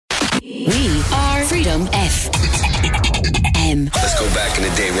Freedom FM. Let's go back in the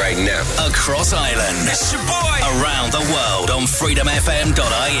day right now. Across Ireland. It's your boy. Around the world on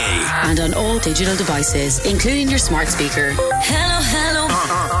freedomfm.ie. And on all digital devices, including your smart speaker. Hello.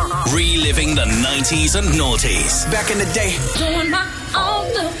 Reliving the 90s and noughties. Back in the day. Doing my own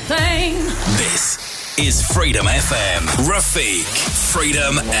little thing. This is Freedom FM. Rafiq,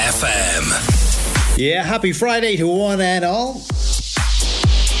 Freedom FM. Yeah, happy Friday to one and all.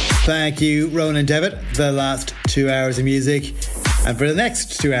 Thank you, Ronan Devitt, the last 2 hours of music. And for the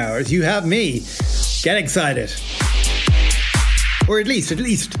next 2 hours, you have me. Get excited. Or at least,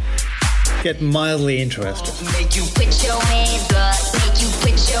 get mildly interested. Make you put your hands up. Make you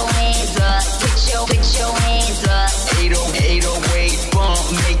put your hands up. Put your hands up. 808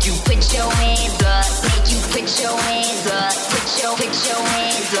 bump. Make you put your hands up. Make you put your hands up. Put your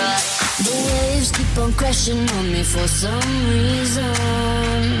hands up. The waves keep on crashing on me for some reason.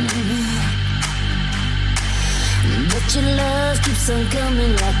 But your love keeps on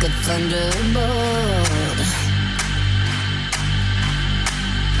coming like a thunderbolt.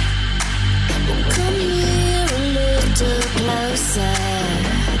 Come here a little closer,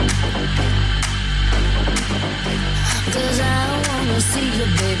 'cause I wanna see you,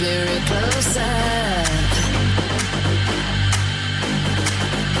 baby, real closer.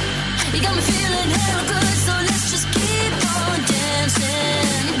 You got me feeling hella good, so let's just keep on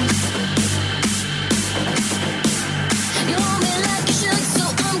dancing. You hold me like you should, so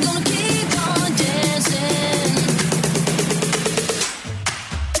I'm gonna keep on dancing.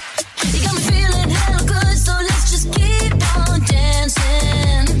 You got me feeling hella good, so let's just keep on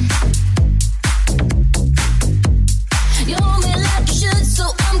dancing. You hold me like you should, so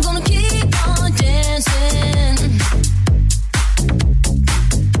I'm gonna keep on dancing.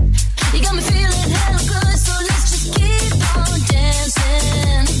 You got me feeling hella good.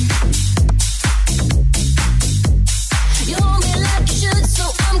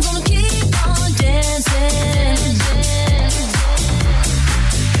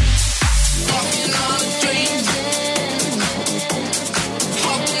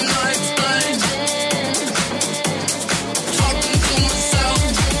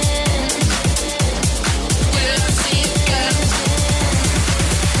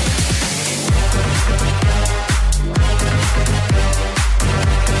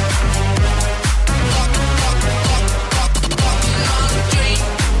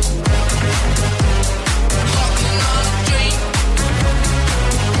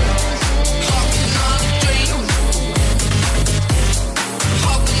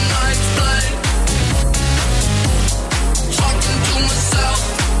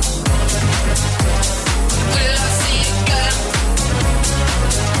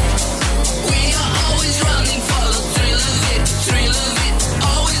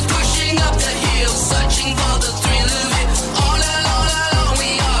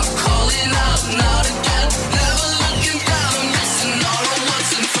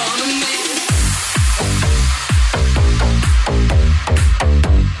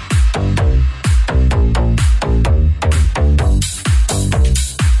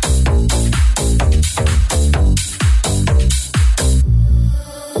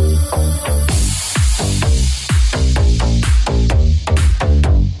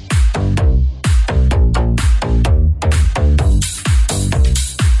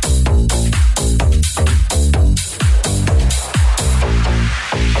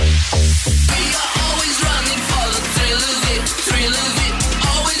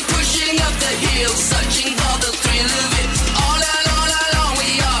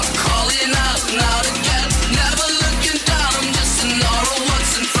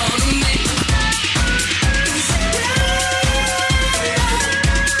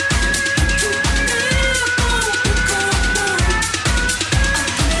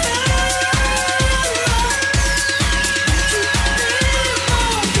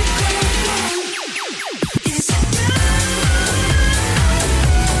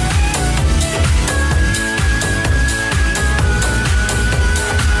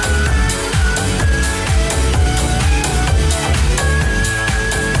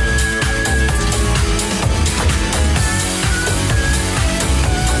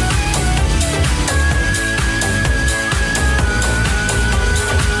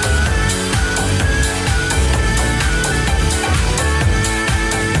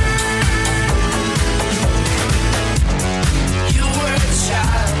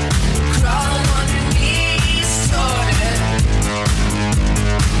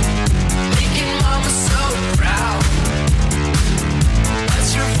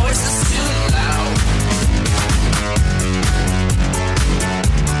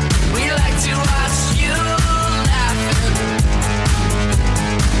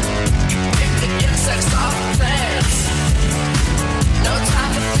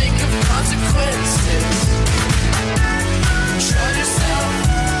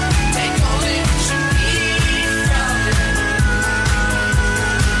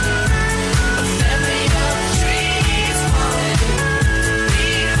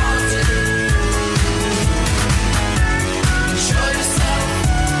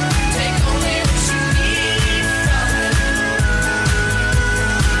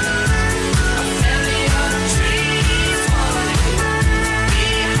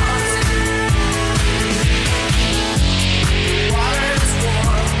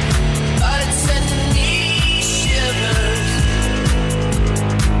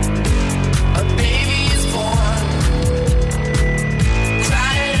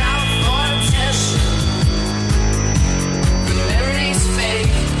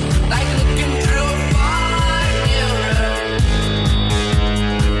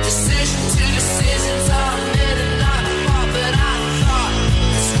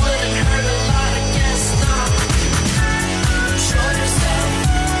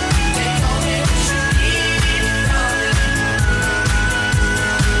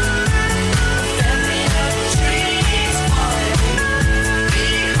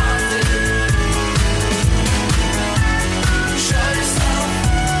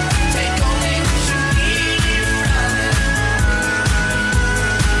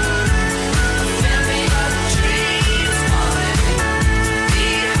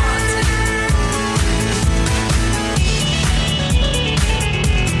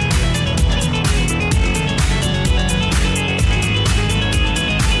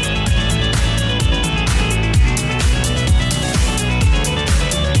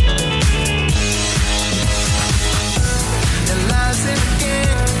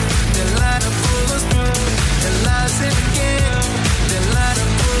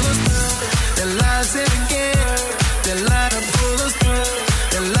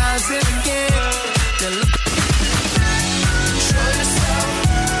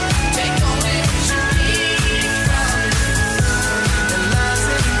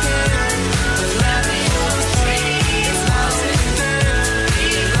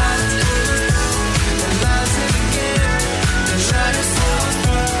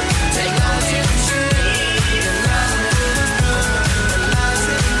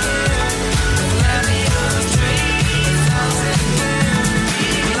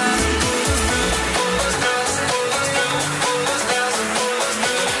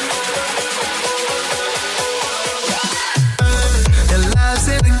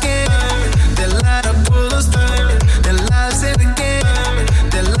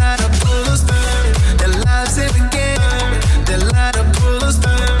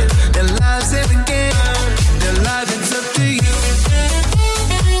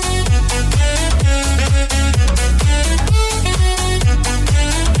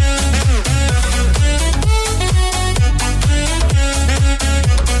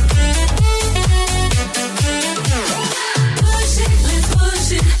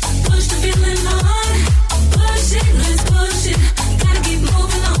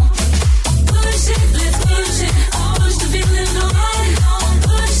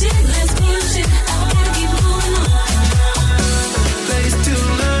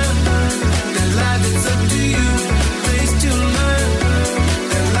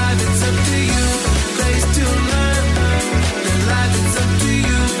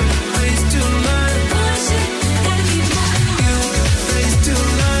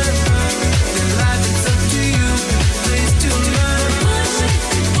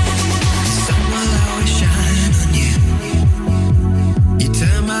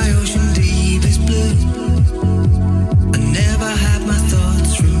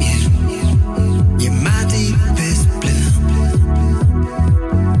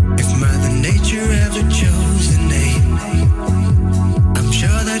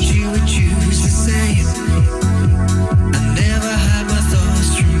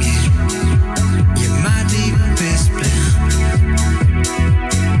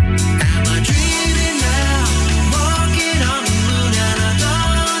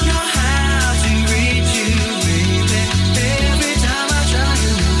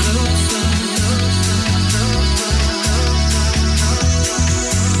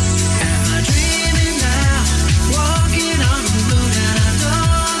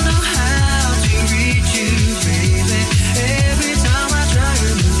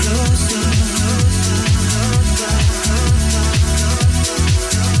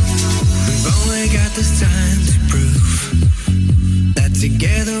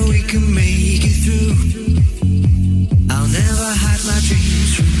 we can make it through. I'll never hide my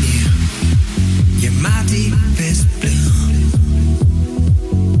dreams from you. You're my deepest blue.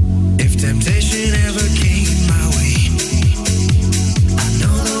 If temptation ever came my way, I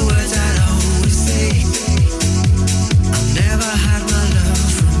know the words I'd always say. I'll never hide my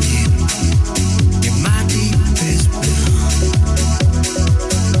love from you. You're my deepest blue.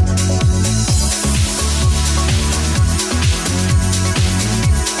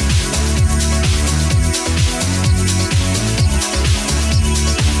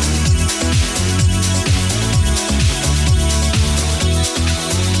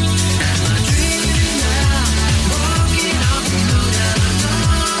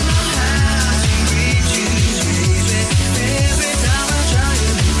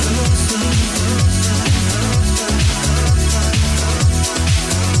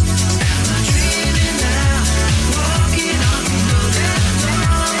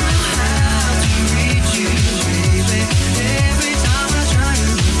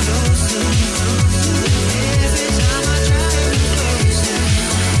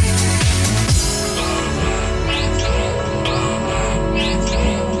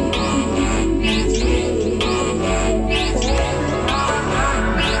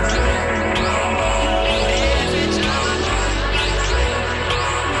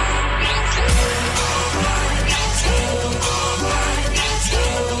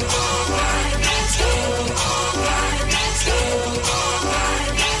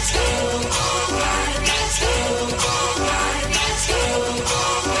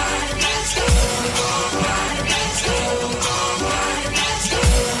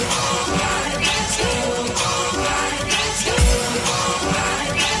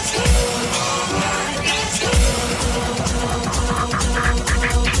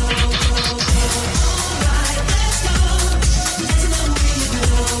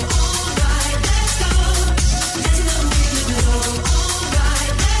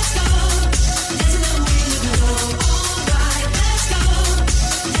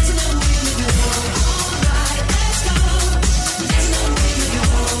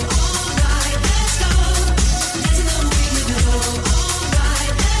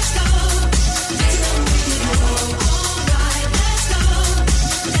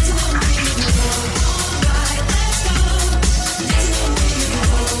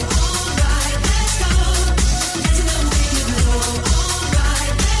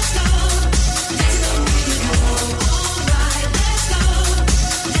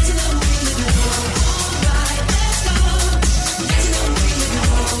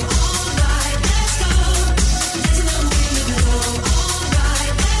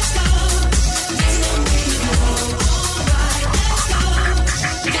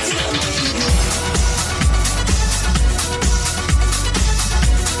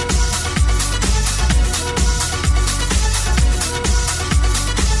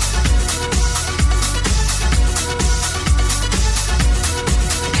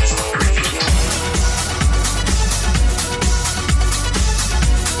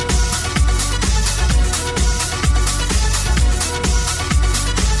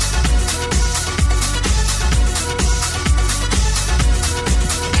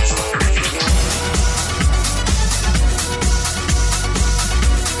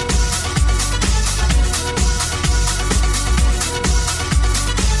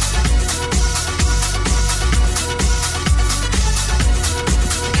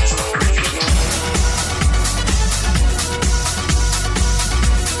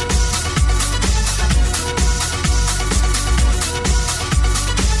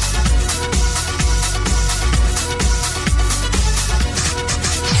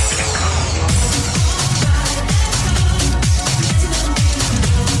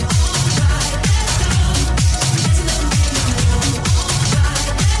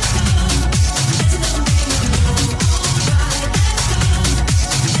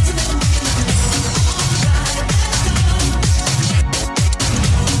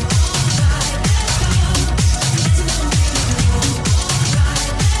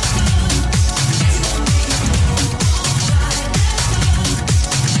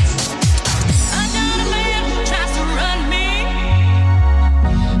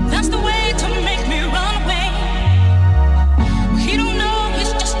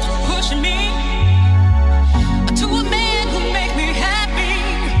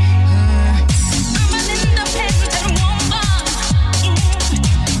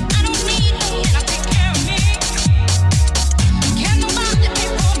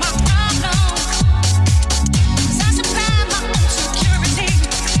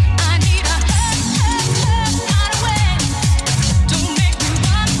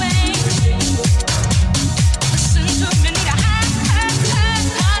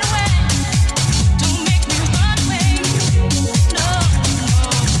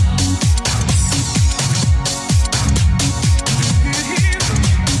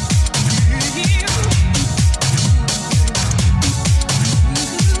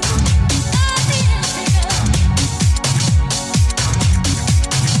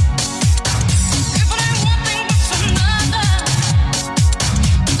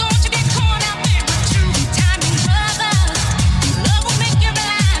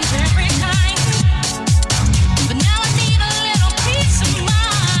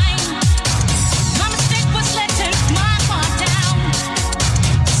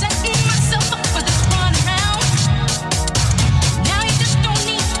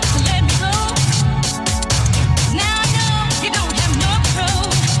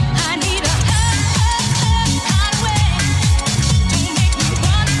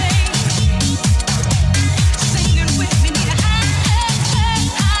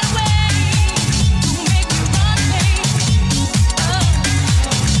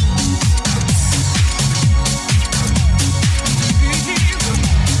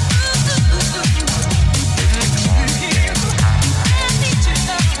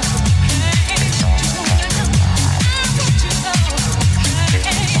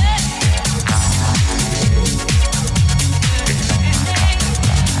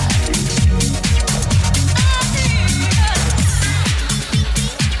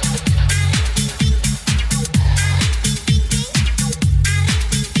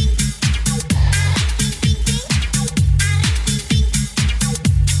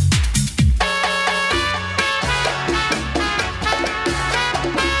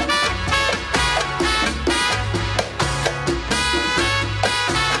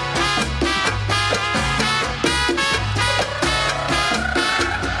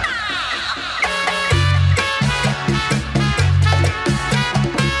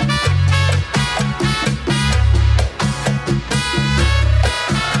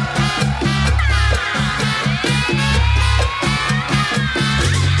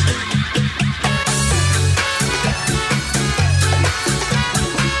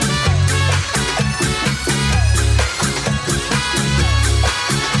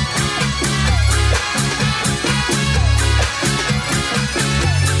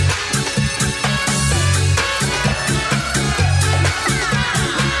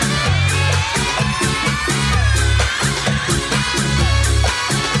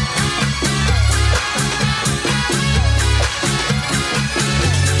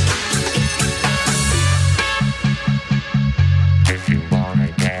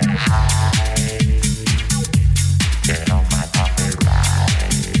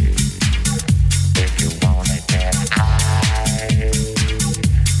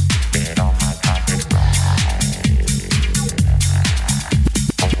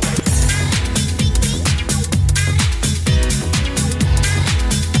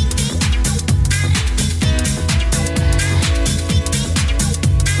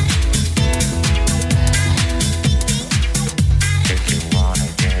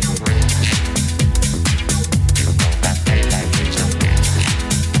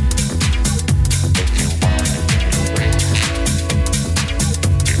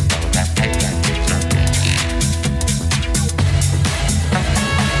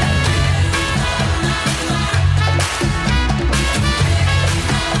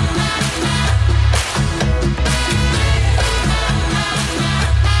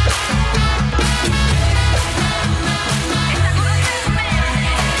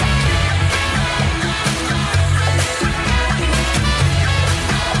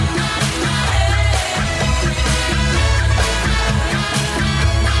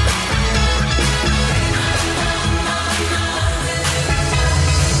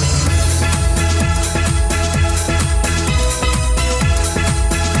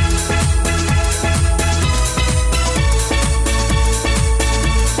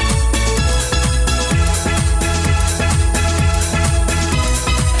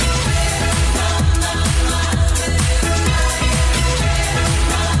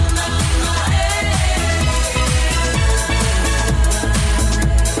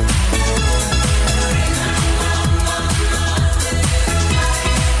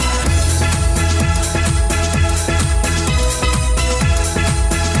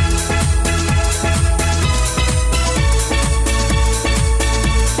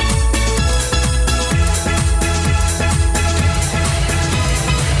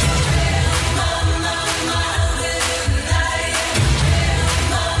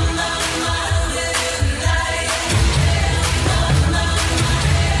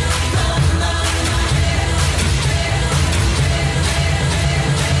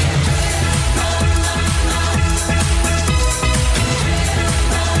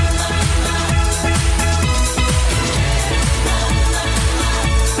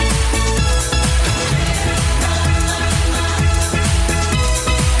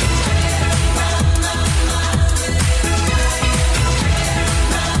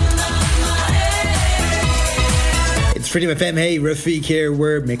 Freedom FM. Hey, Rafiq here.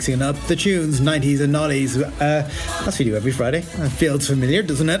 We're mixing up the tunes, 90s and 90s. That's what we do every Friday. It feels familiar,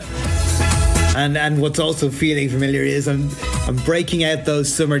 doesn't it? And what's also feeling familiar is I'm breaking out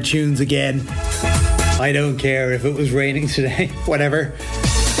those summer tunes again. I don't care if it was raining today, whatever.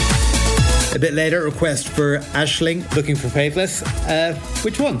 A bit later, request for Ashling, Looking for Faithless.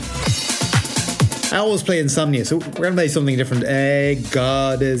 Which one? I always play Insomnia, so we're going to play something different.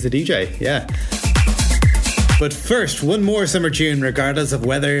 God is a DJ, yeah. But first, one more summer tune, regardless of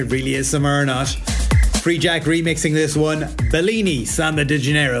whether it really is summer or not. Free Jack remixing this one, Bellini, Samba de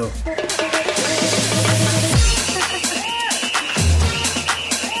Janeiro.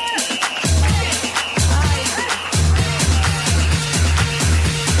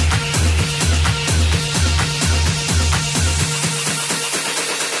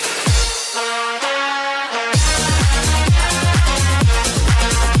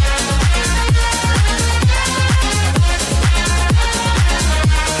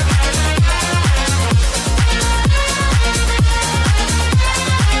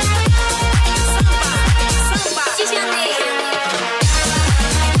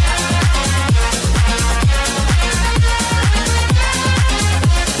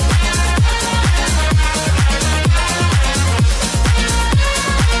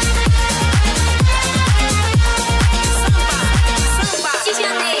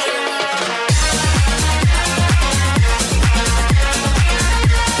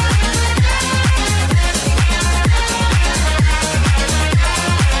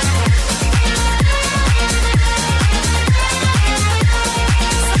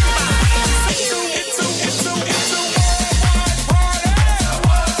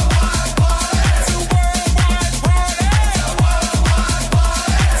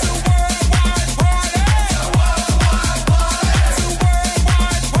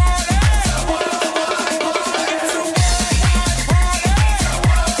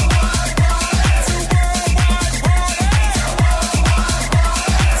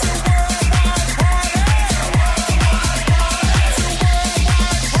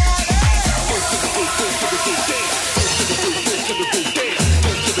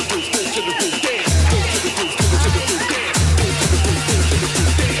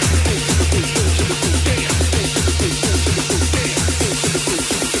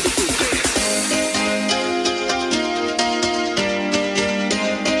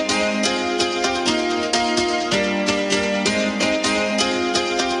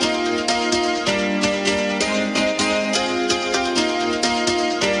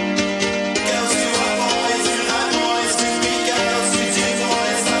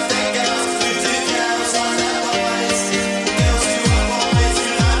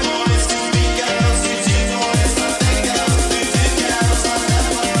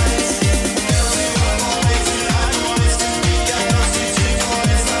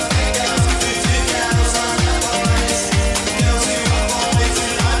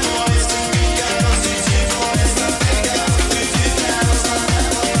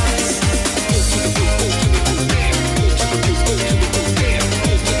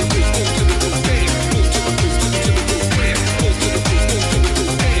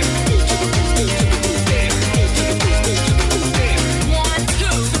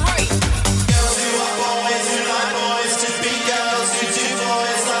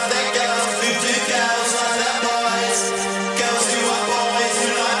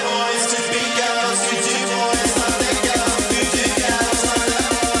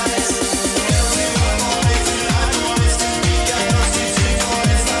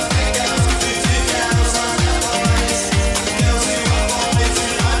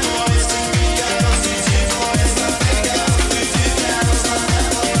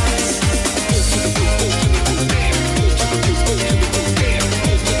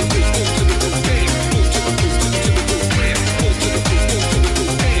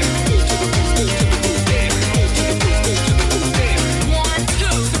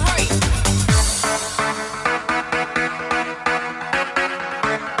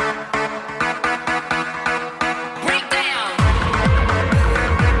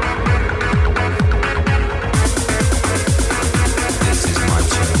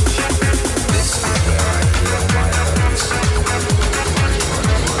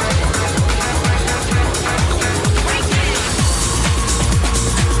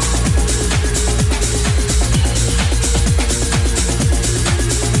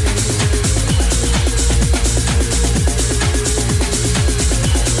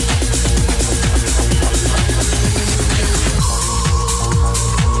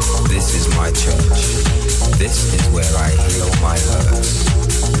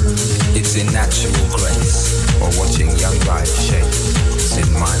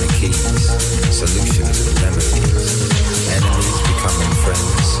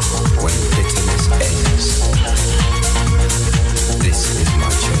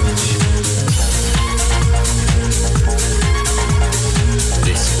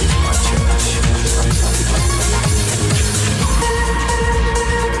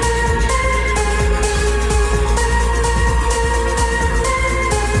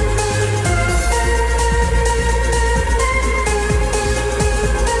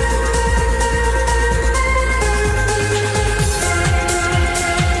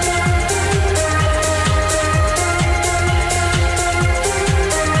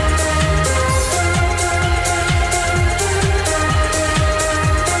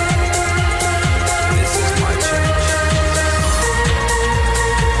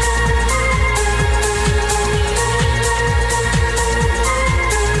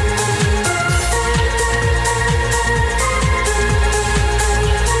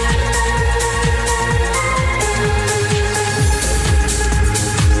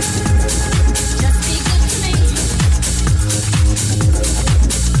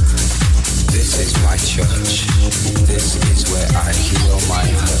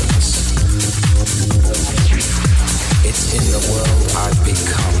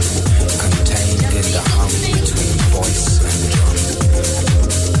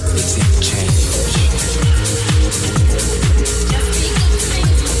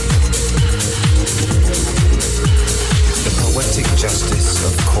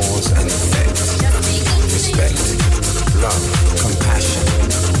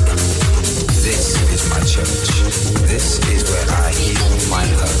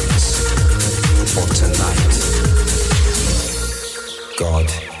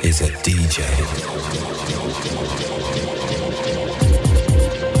 DJ.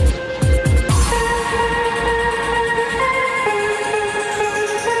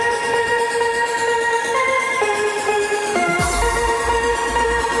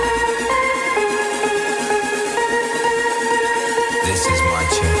 This is my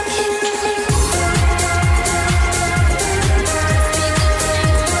church.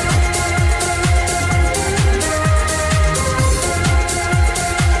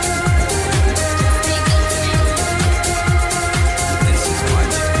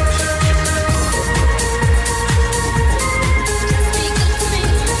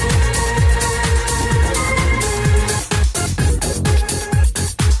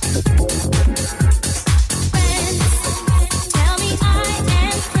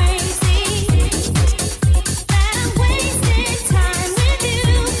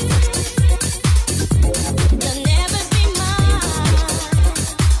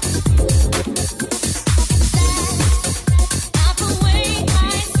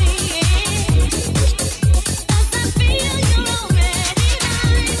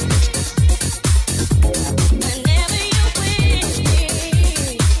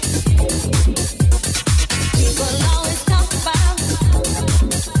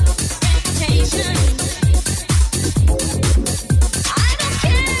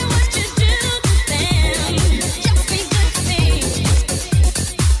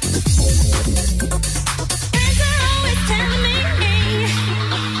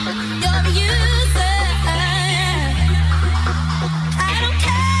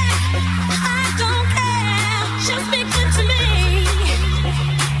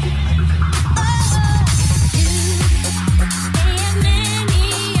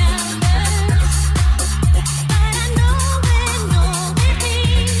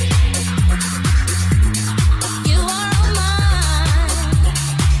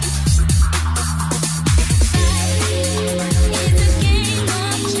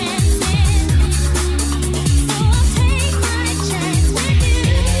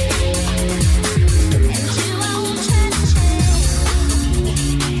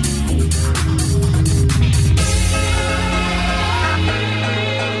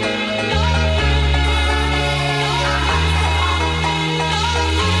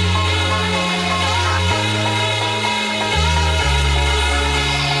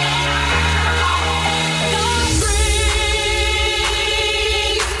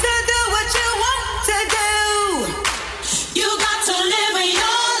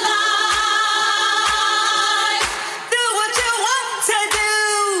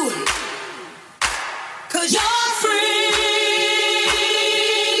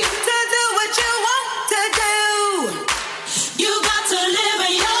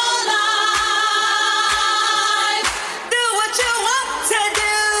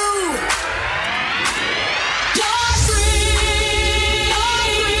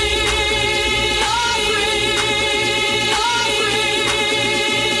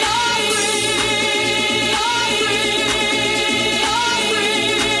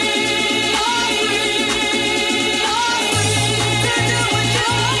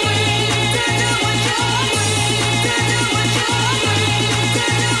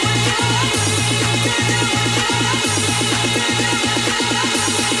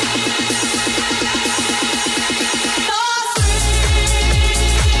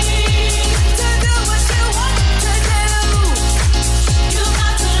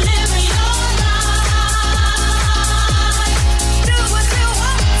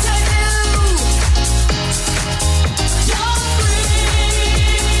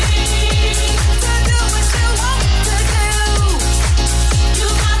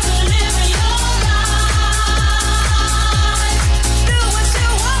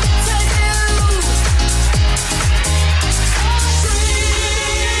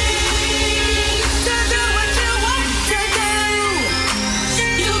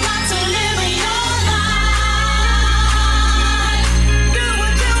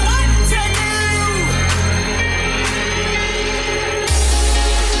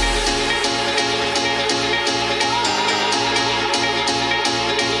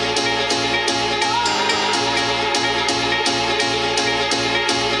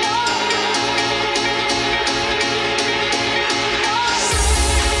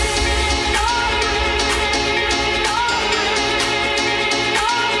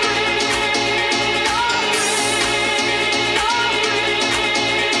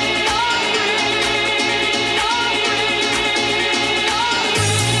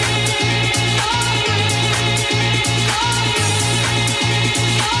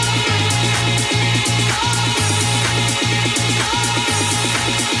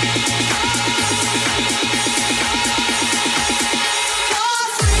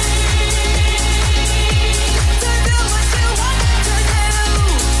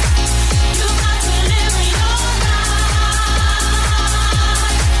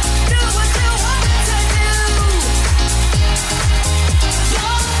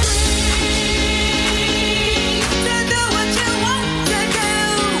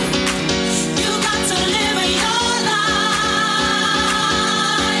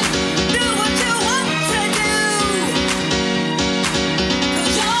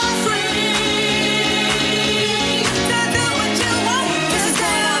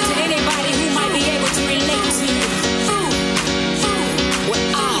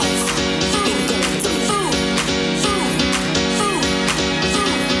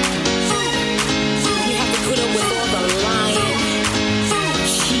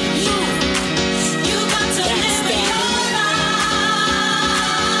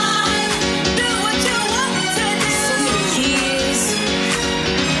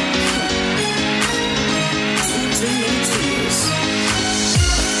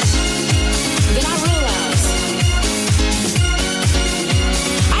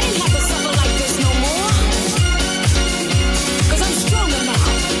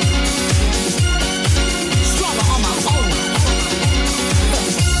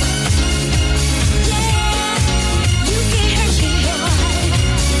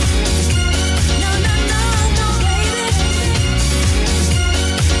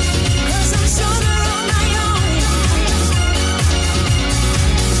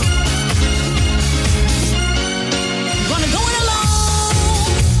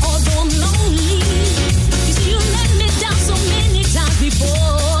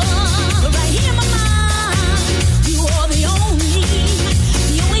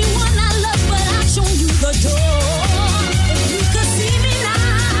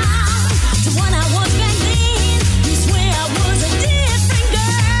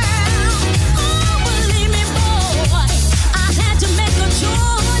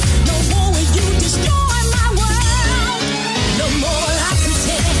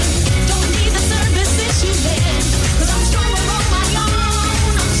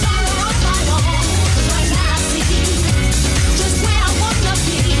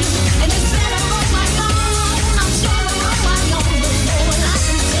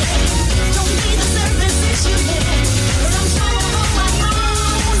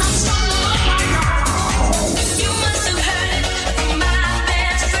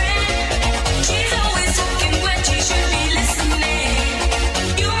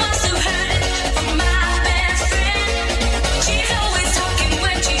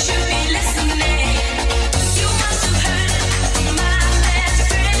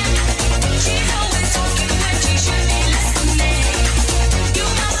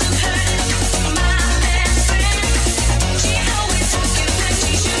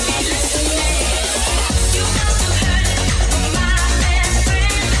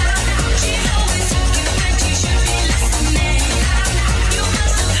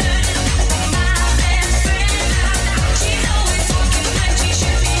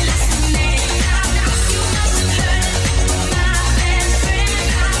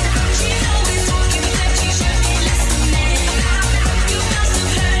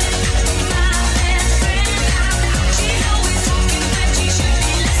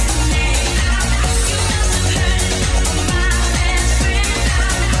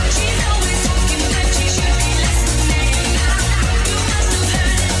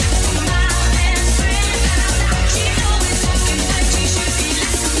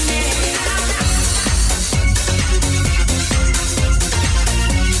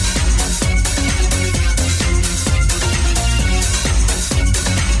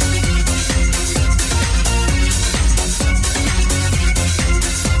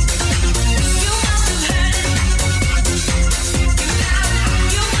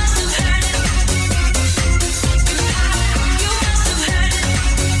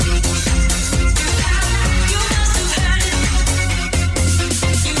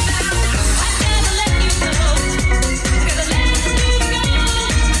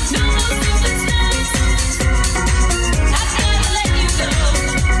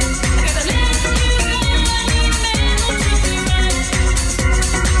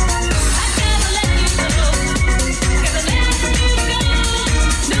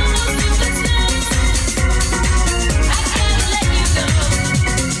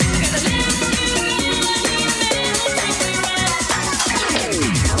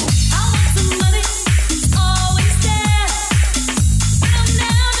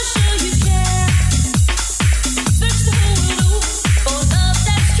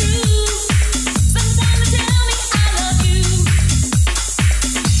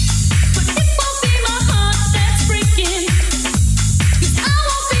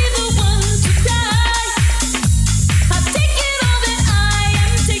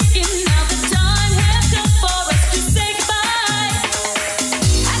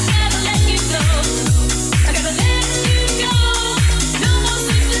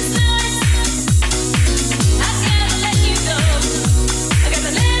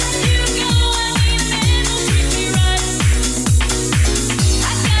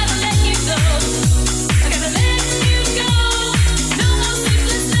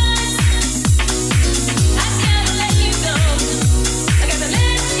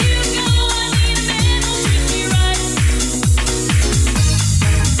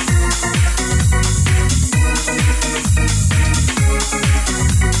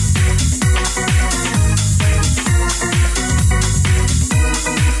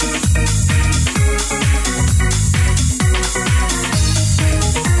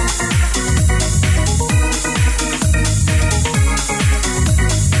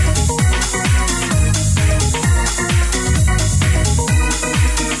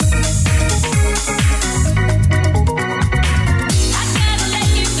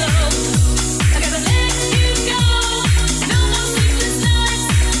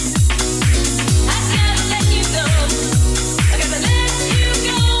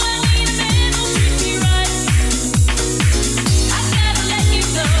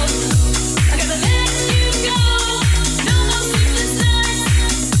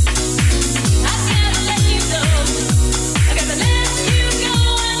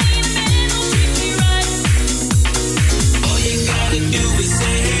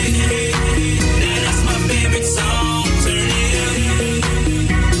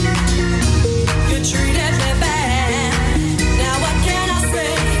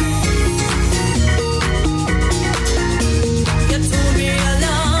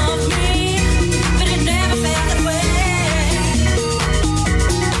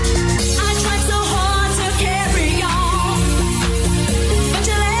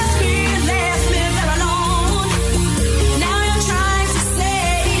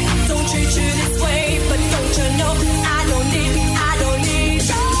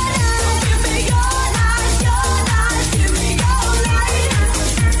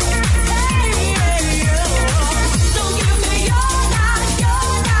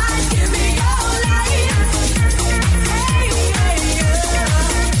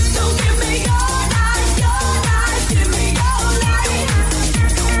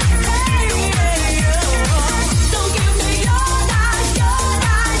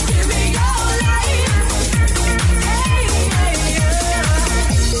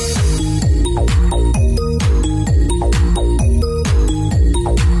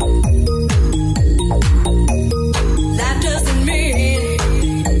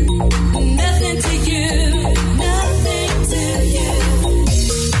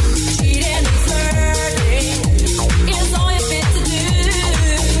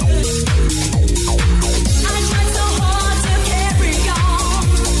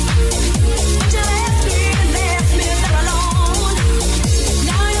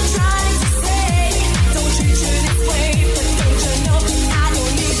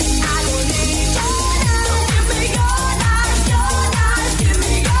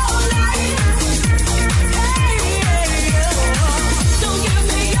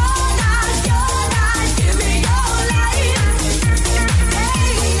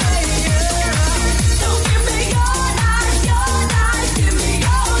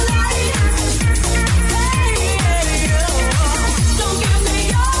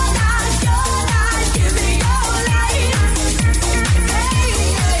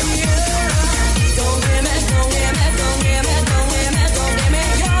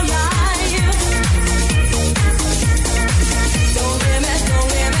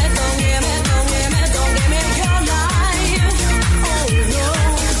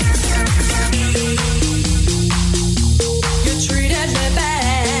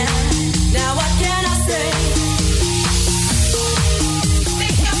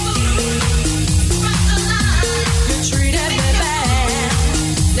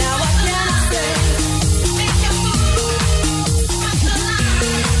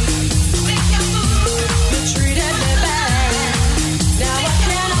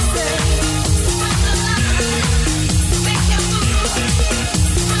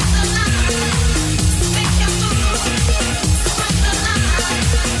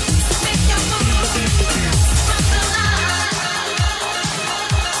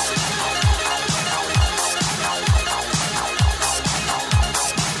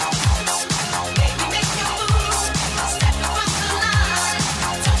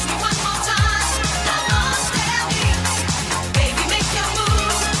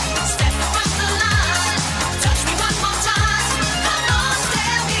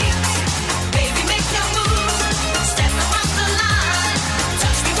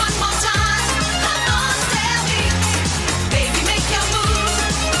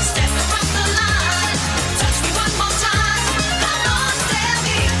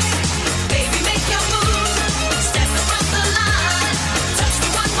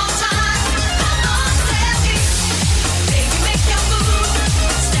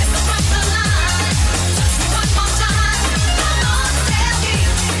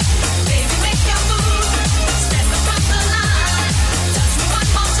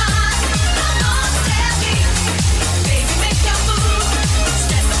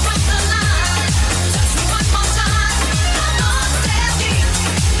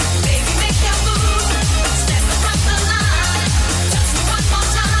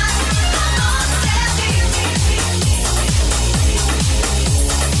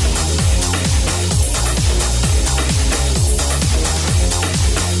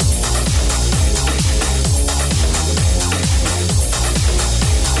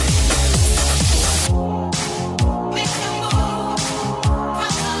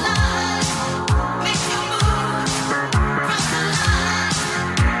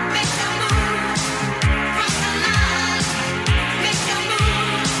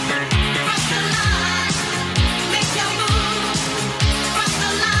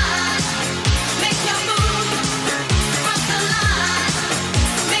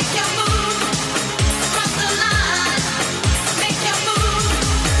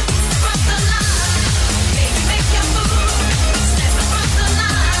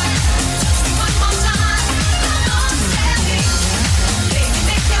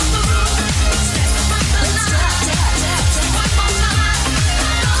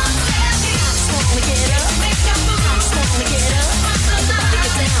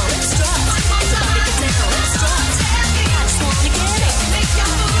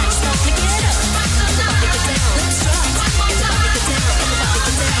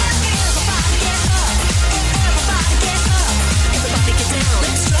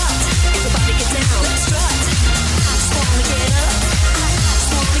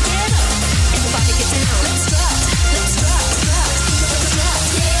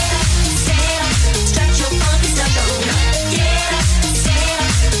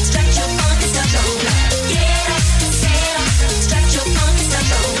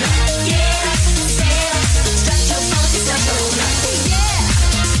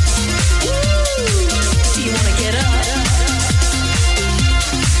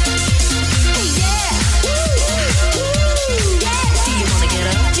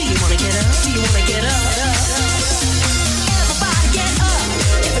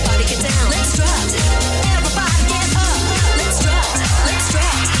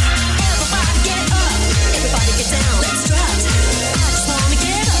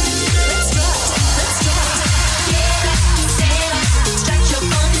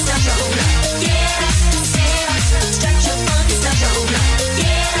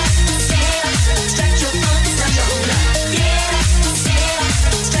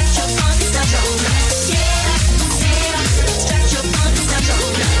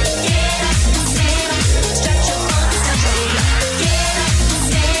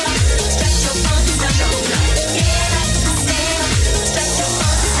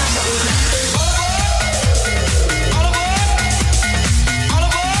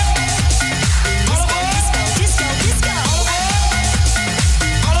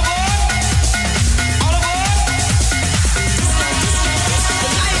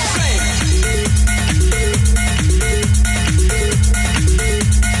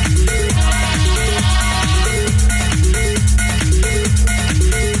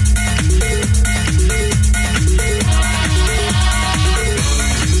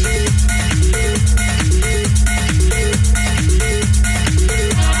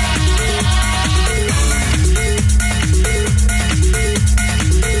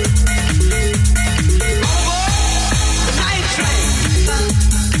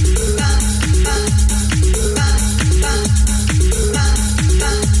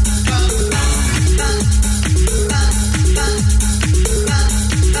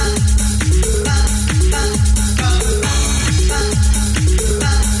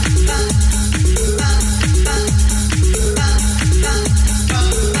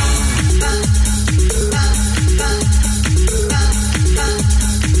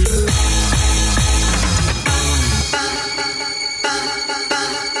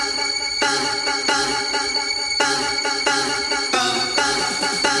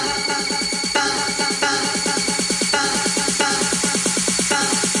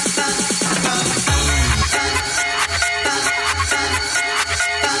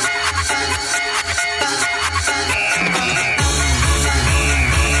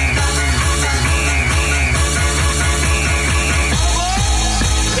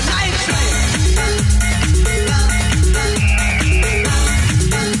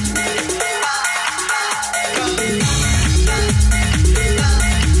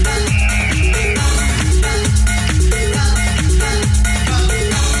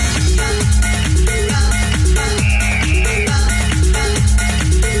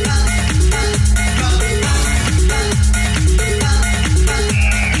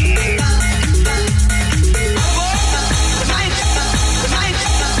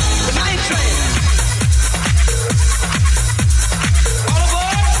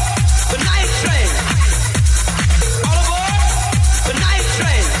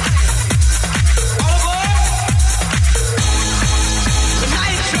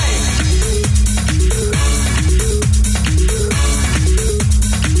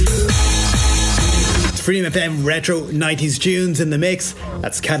 Freedom FM retro 90s tunes in the mix.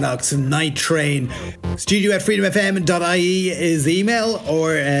 That's Cadillac's Night Train. Studio at freedomfm.ie is the email,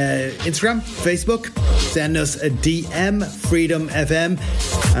 or Instagram, Facebook. Send us a DM, Freedom FM,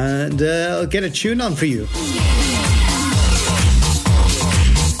 and I'll get a tune on for you.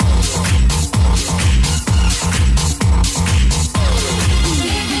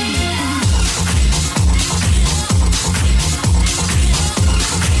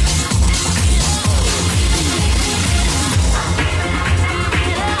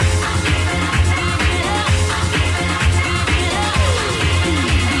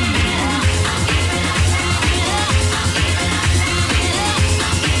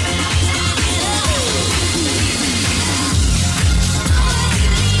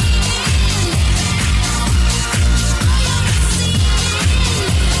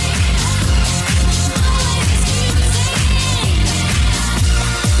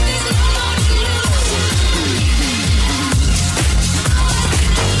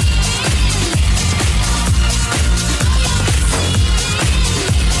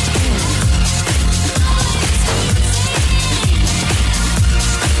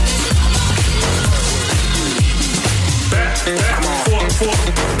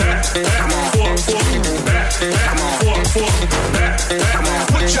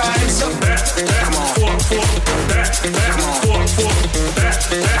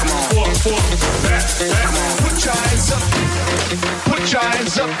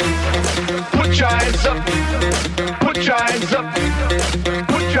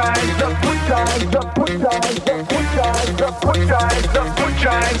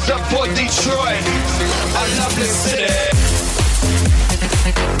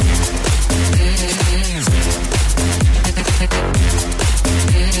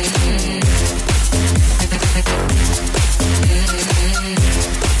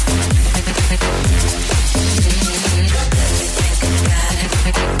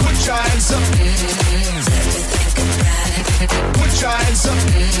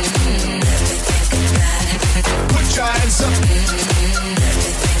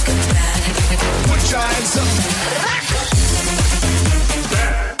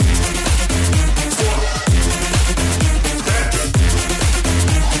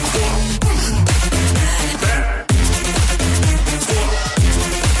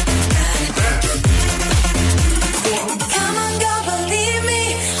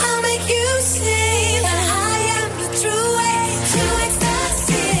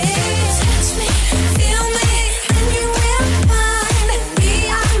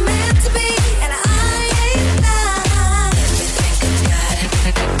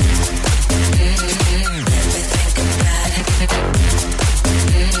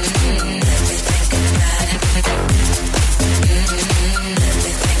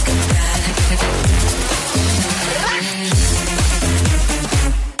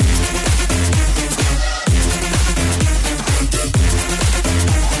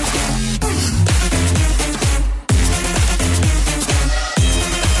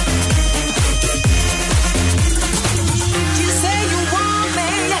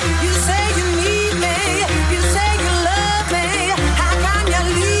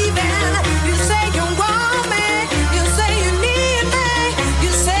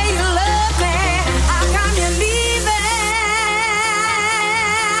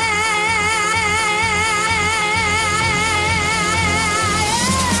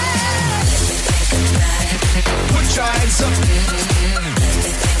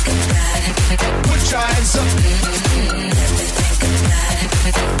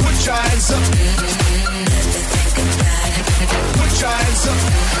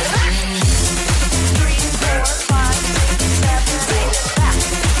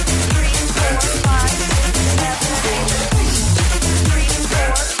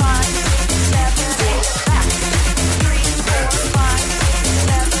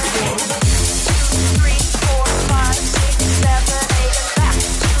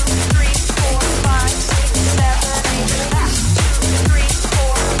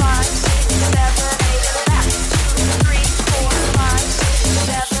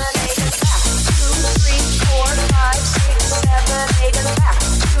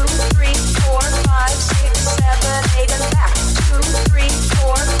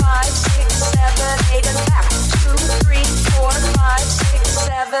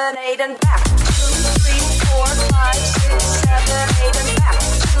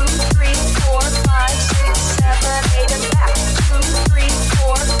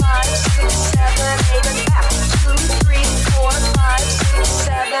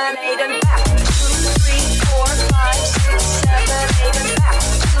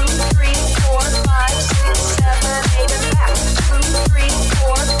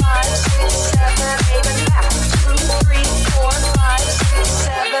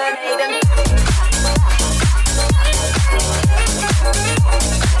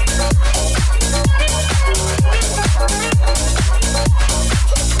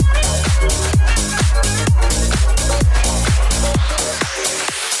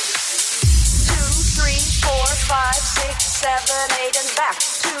 7, 8 and back.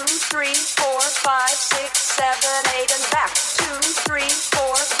 2, 3, 4, 5, 6, 7, 8 and back. 2, 3,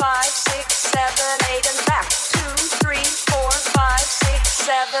 4, 5, 6, 7, 8 and back. 2, 3, 4, 5, 6,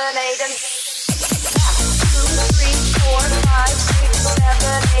 7, 8 and back. 2, 3, 4, 5, 6,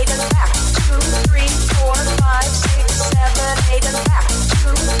 7, 8 and back. 2, 3, 4, 5, 6, 7, 8 and back.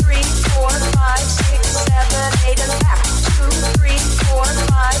 2, 3, 4, 5, 6, 7, 8 and back. 2, 3, 4,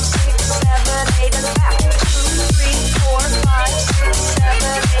 5, 6, 7, 8 and back. 2, 3, 4, 5, 6,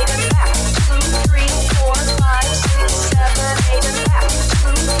 7, 8 and back. 2, 3, 4, 5, 6, 7, 8 and back.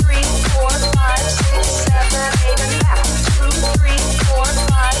 2, 3, 4, 5, 6, 7, 8 and back. 2, 3, 4,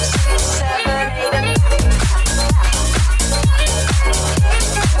 5, 6, 7, 8 and back.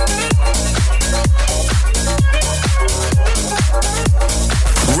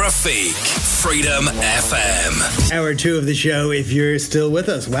 Rafiq, Freedom FM. Hour 2 of the show, if you're still with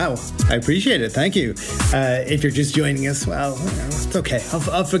us. Wow, I appreciate it. Thank you. If you're just joining us, well, it's okay.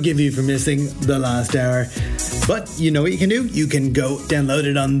 I'll forgive you for missing the last hour. But you know what you can do? You can go download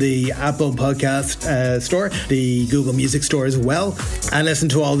it on the Apple Podcast Store, the Google Music Store as well, and listen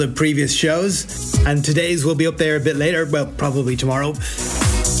to all the previous shows. And today's will be up there a bit later, well, probably tomorrow.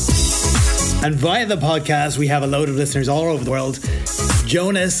 And via the podcast, we have a load of listeners all over the world.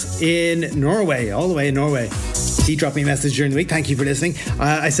 Jonas in Norway, all the way in Norway. He dropped me a message during the week. Thank you for listening.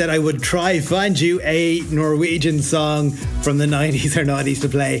 I said I would try find you a Norwegian song from the 90s or 90s to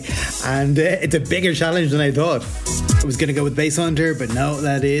play. And it's a bigger challenge than I thought. I was going to go with Bass Hunter, but no,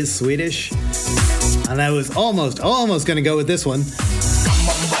 that is Swedish. And I was almost going to go with this one. Come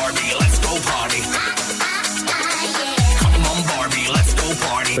on, Barbie, let's go party. Come on, Barbie, let's go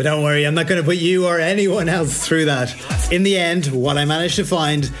party. But don't worry, I'm not going to put you or anyone else through that. In the end, what I managed to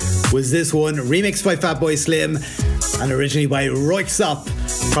find was this one, remixed by Fatboy Slim and originally by Roixop.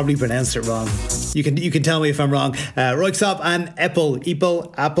 Probably pronounced it wrong. You can tell me if I'm wrong. Roixop and Apple,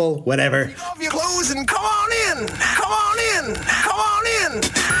 whatever. Take off your clothes and come on in. Come on in. Come on in.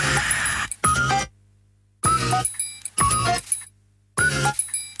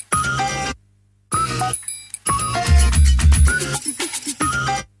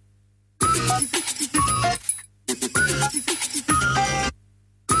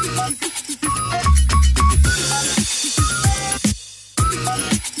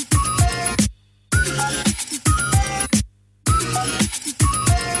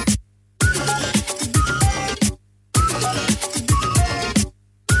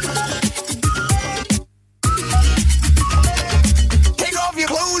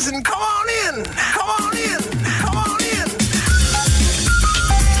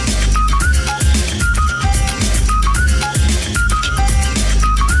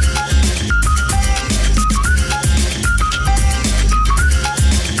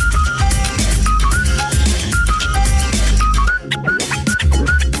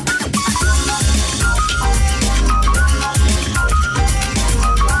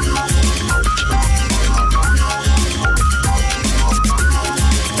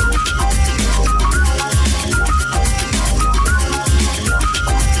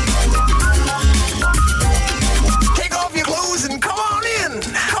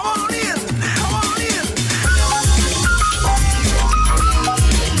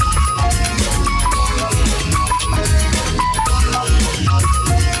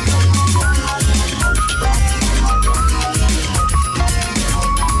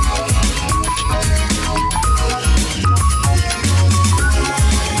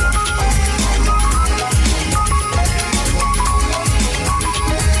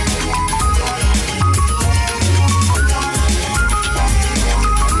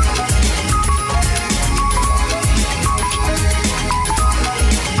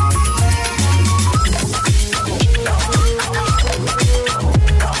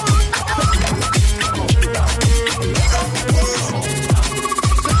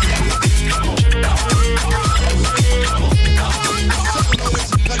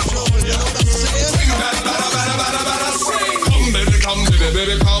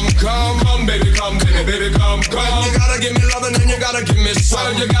 gotta give me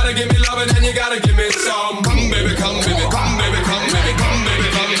some. You gotta give me loving and you gotta give me some. Come baby, come baby, come baby, come baby, come baby,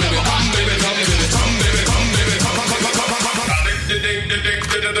 come baby, come baby, come baby, come baby, come baby, come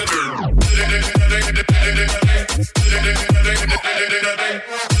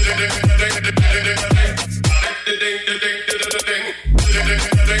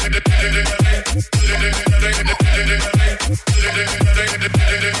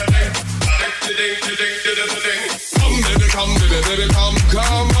Come baby, come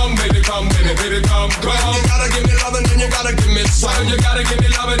on baby, come baby, come. You gotta give me loving and you gotta give me some. You gotta give me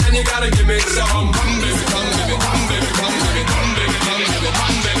loving and you gotta give me some. Come baby, come baby, come baby, come baby.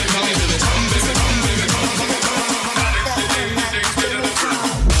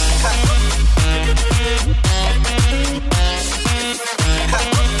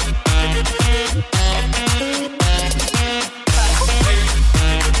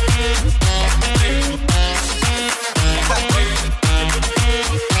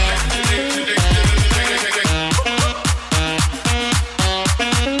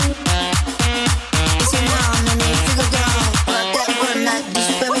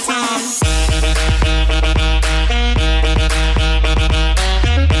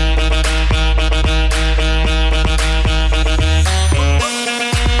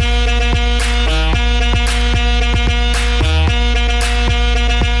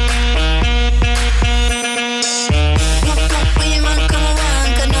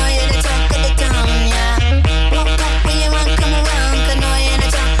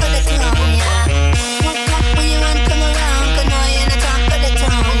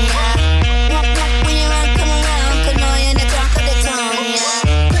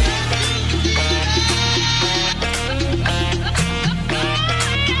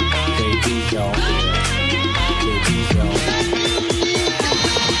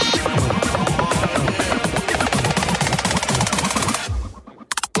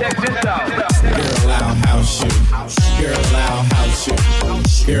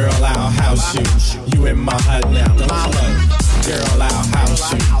 Girl, I'll house you. You in my hut now. Girl, I'll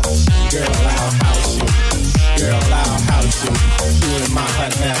house you. Girl, I'll house you. Girl, I'll house you. You in my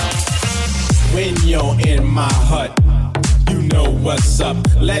hut now. When you're in my hut, you know what's up.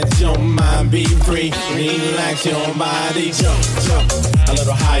 Let your mind be free. Relax your body. Jump, jump a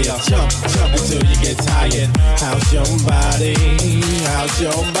little higher. Jump, jump until you get tired. House your body. House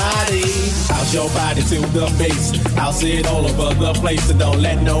your body. House your body to the base. House it all over the place. And don't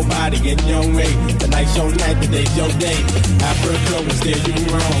let nobody in your way. The night's your night, the day's your day. Africa will steer you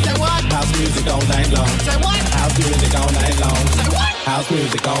wrong. Say what? House music all night long. Say what? House music all night long. Say what? House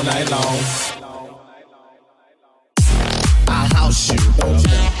music all night long. I house you, don't you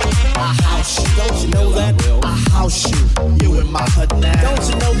know? I house you, don't you know that? I house you, you in my hut now. Don't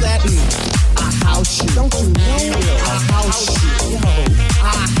you know that? I house you, don't you know? I house you,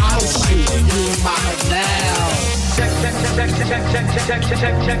 I house you, you in my hut now. Check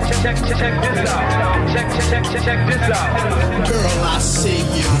this out. Girl, I see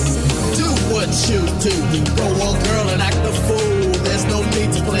you. Do what you do. Go on, girl, and act the fool. There's no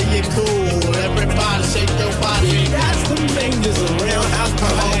need to play it cool. Everybody shake your body. That's the thing, just a real house.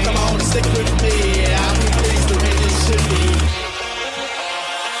 Come on, stick with me. I'll be pleased the way this should be.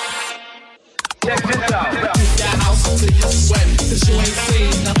 Check this out. Keep that house until you sweat, cause you ain't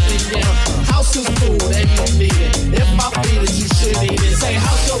seen nothing yet. House is food and you need it. If I feed it, you should eat it. Say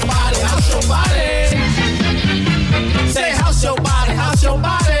house your body, house your body. Say house your body, house your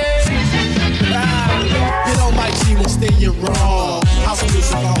body. You know my G will steer you wrong. House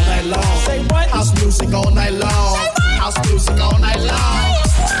music all night long. Say what? House music all night long. Say what? House music all night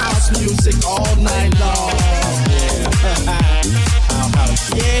long.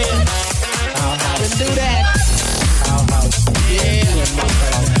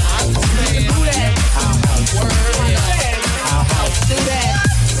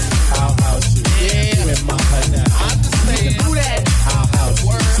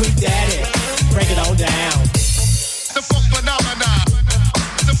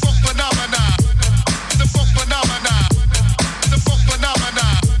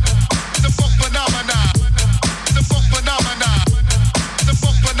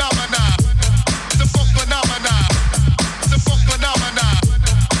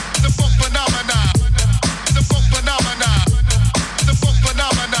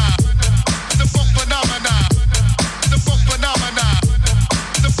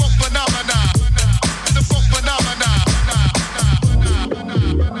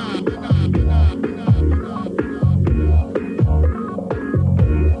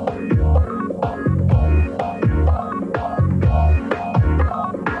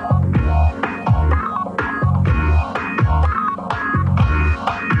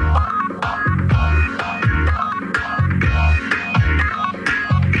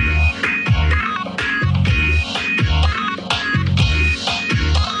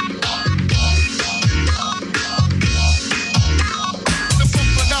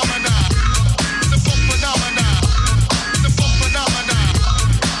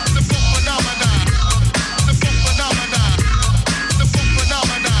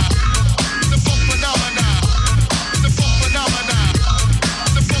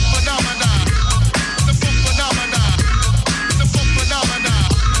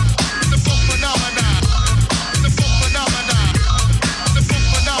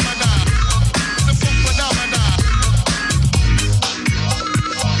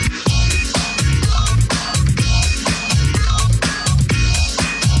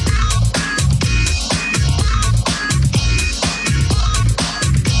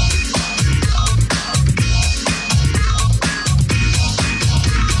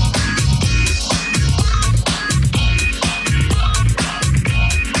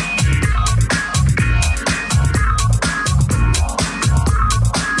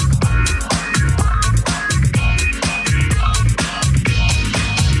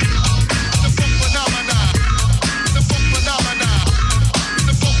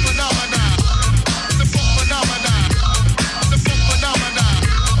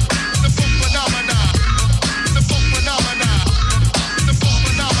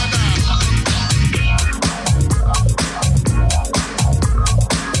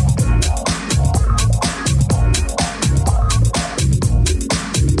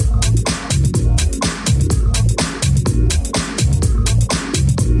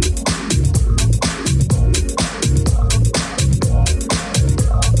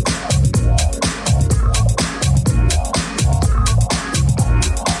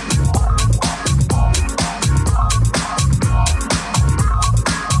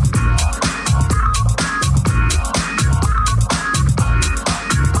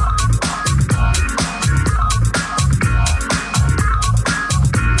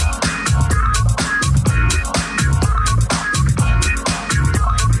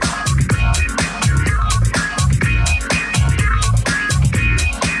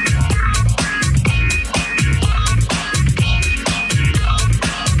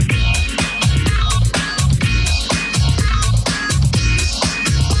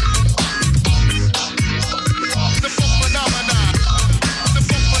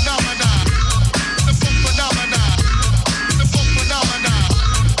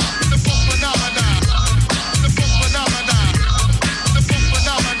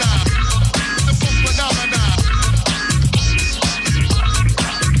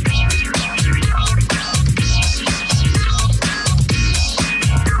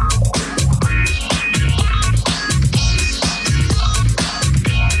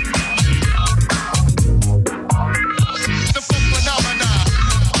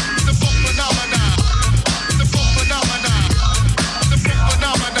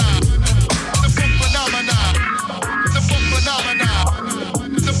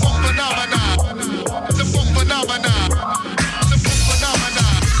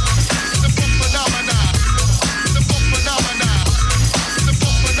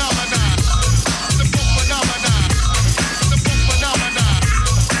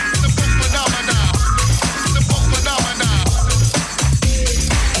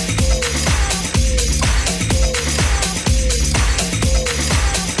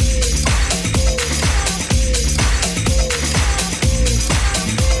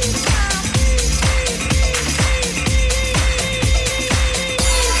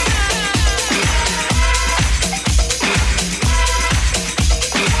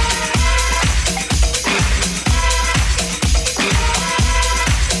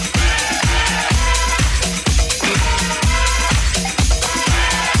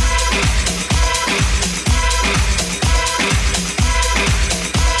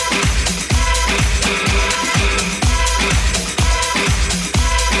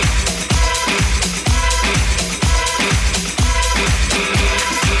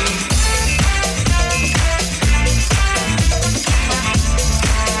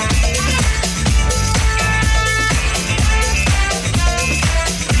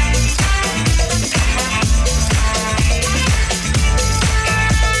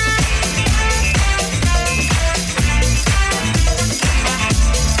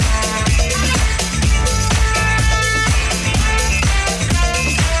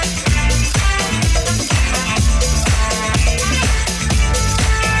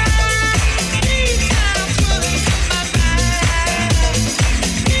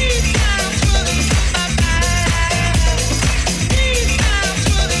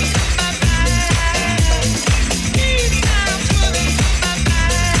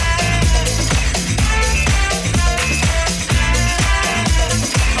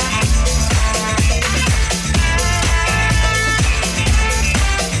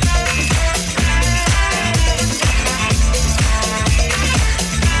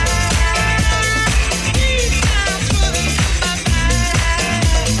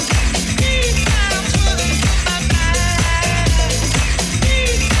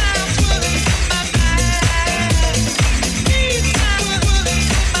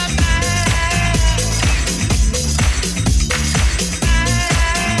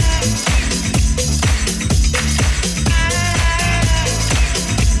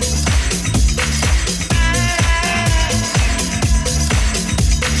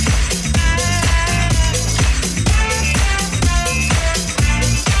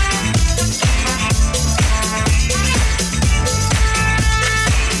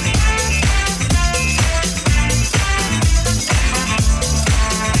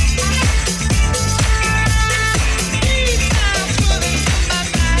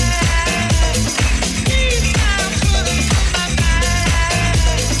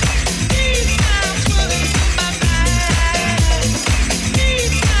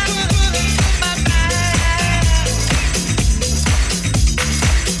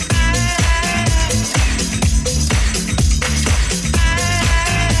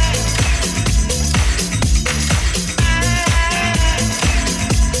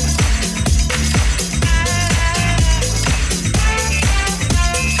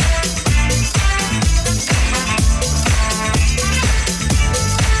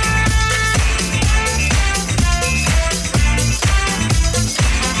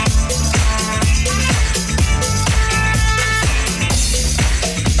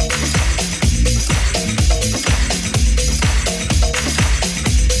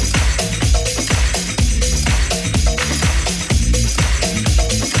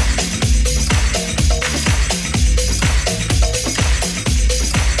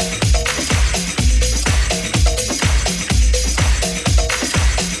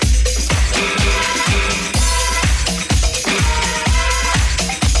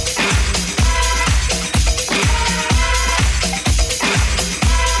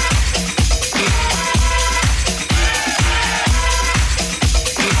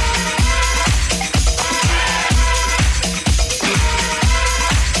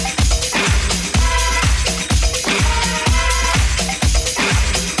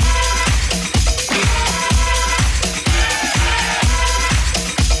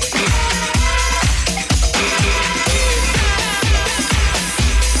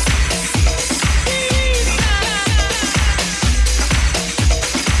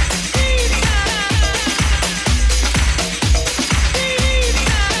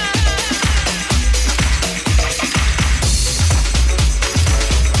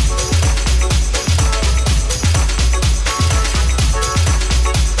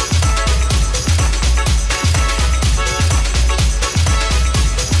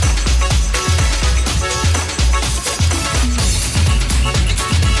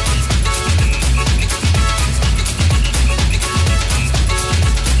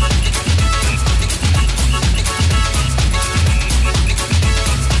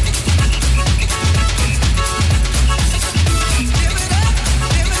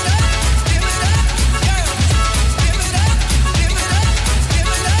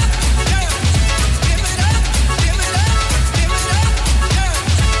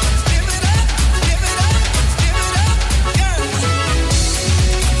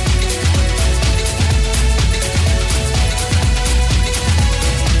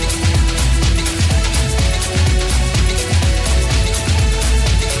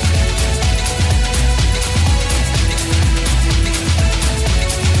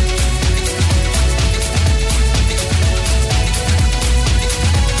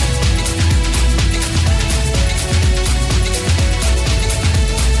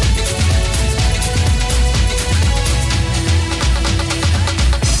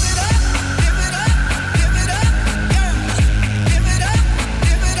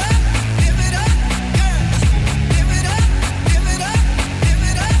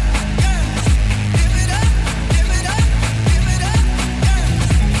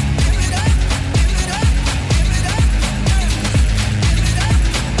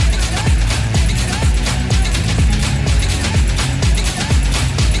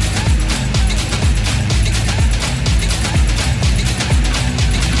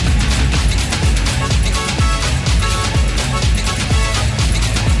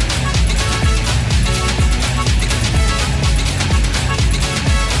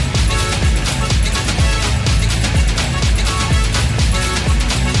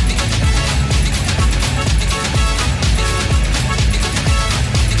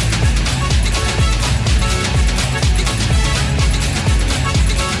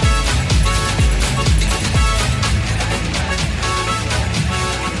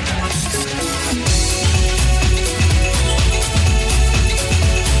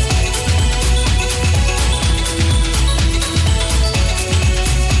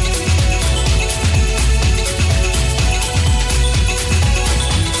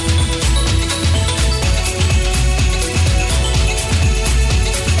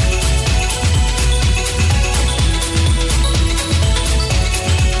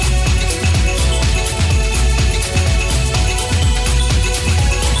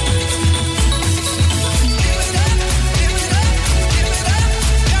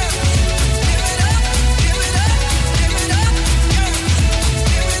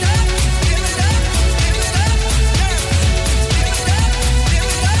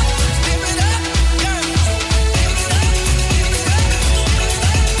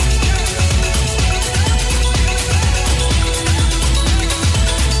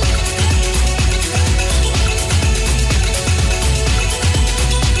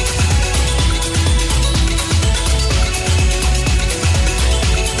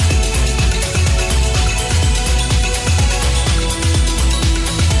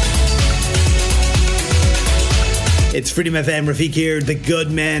 It's Freedom FM, Rafiq here, the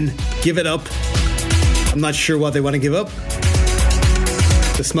good men. Give it up. I'm not sure what they want to give up.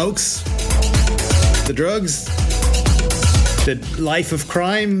 The smokes? The drugs? The life of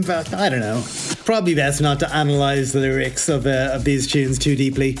crime? But I don't know. Probably best not to analyse the lyrics of these tunes too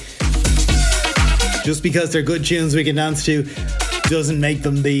deeply. Just because they're good tunes we can dance to doesn't make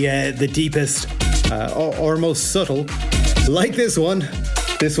them the deepest or most subtle. Like this one.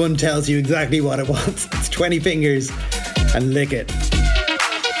 This one tells you exactly what it wants. It's 20 fingers and lick it.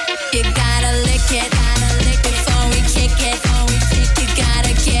 You gotta lick it before we kick it. You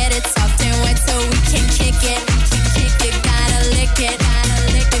gotta get it soft and wet so we can kick it. You gotta lick it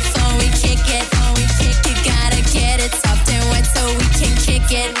before we kick it. You gotta get it soft and wet so we can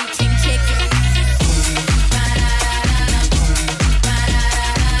kick it.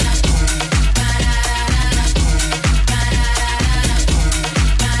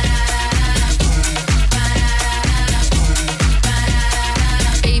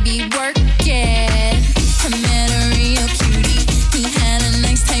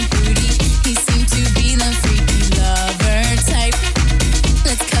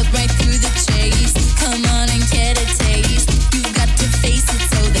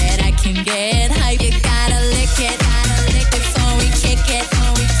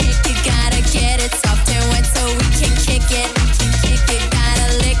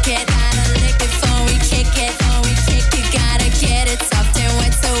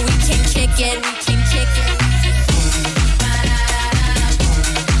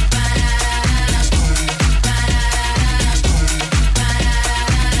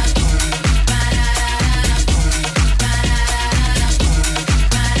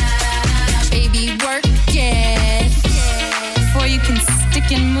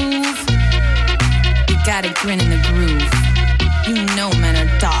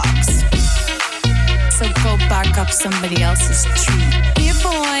 Somebody else's treat. Here,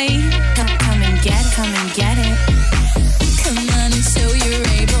 boy, come and get it. Come on and show you're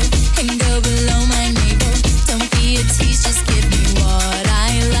able, and go below my navel. Don't be a tease, just give me what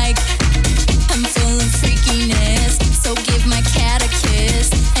I like. I'm full of freakiness, so give my cat a kiss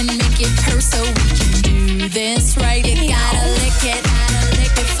and make it purr so we can do this right. You gotta lick it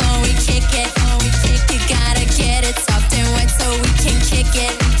before we kick it. You gotta get it soft and wet so we can kick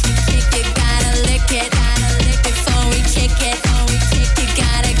it. You gotta lick it. Kick it. You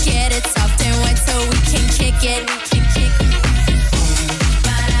gotta get it soft and wet so we can kick it.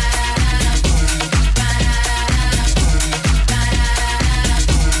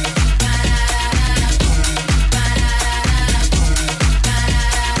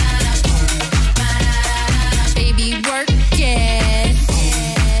 Baby, work it.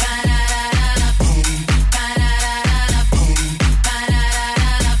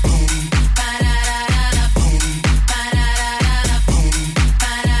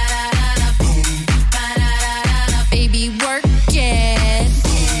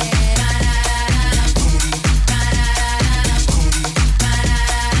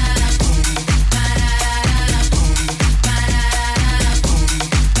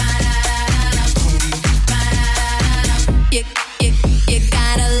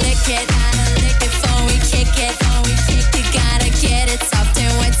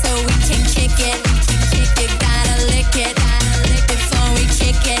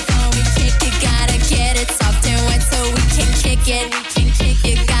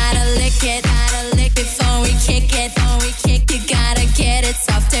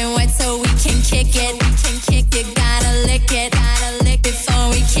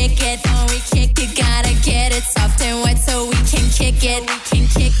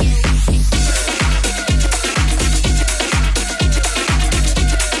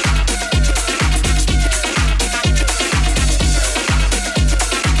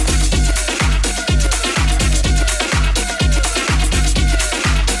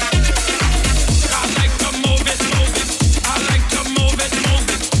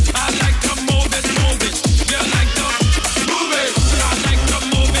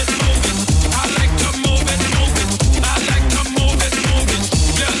 Move it.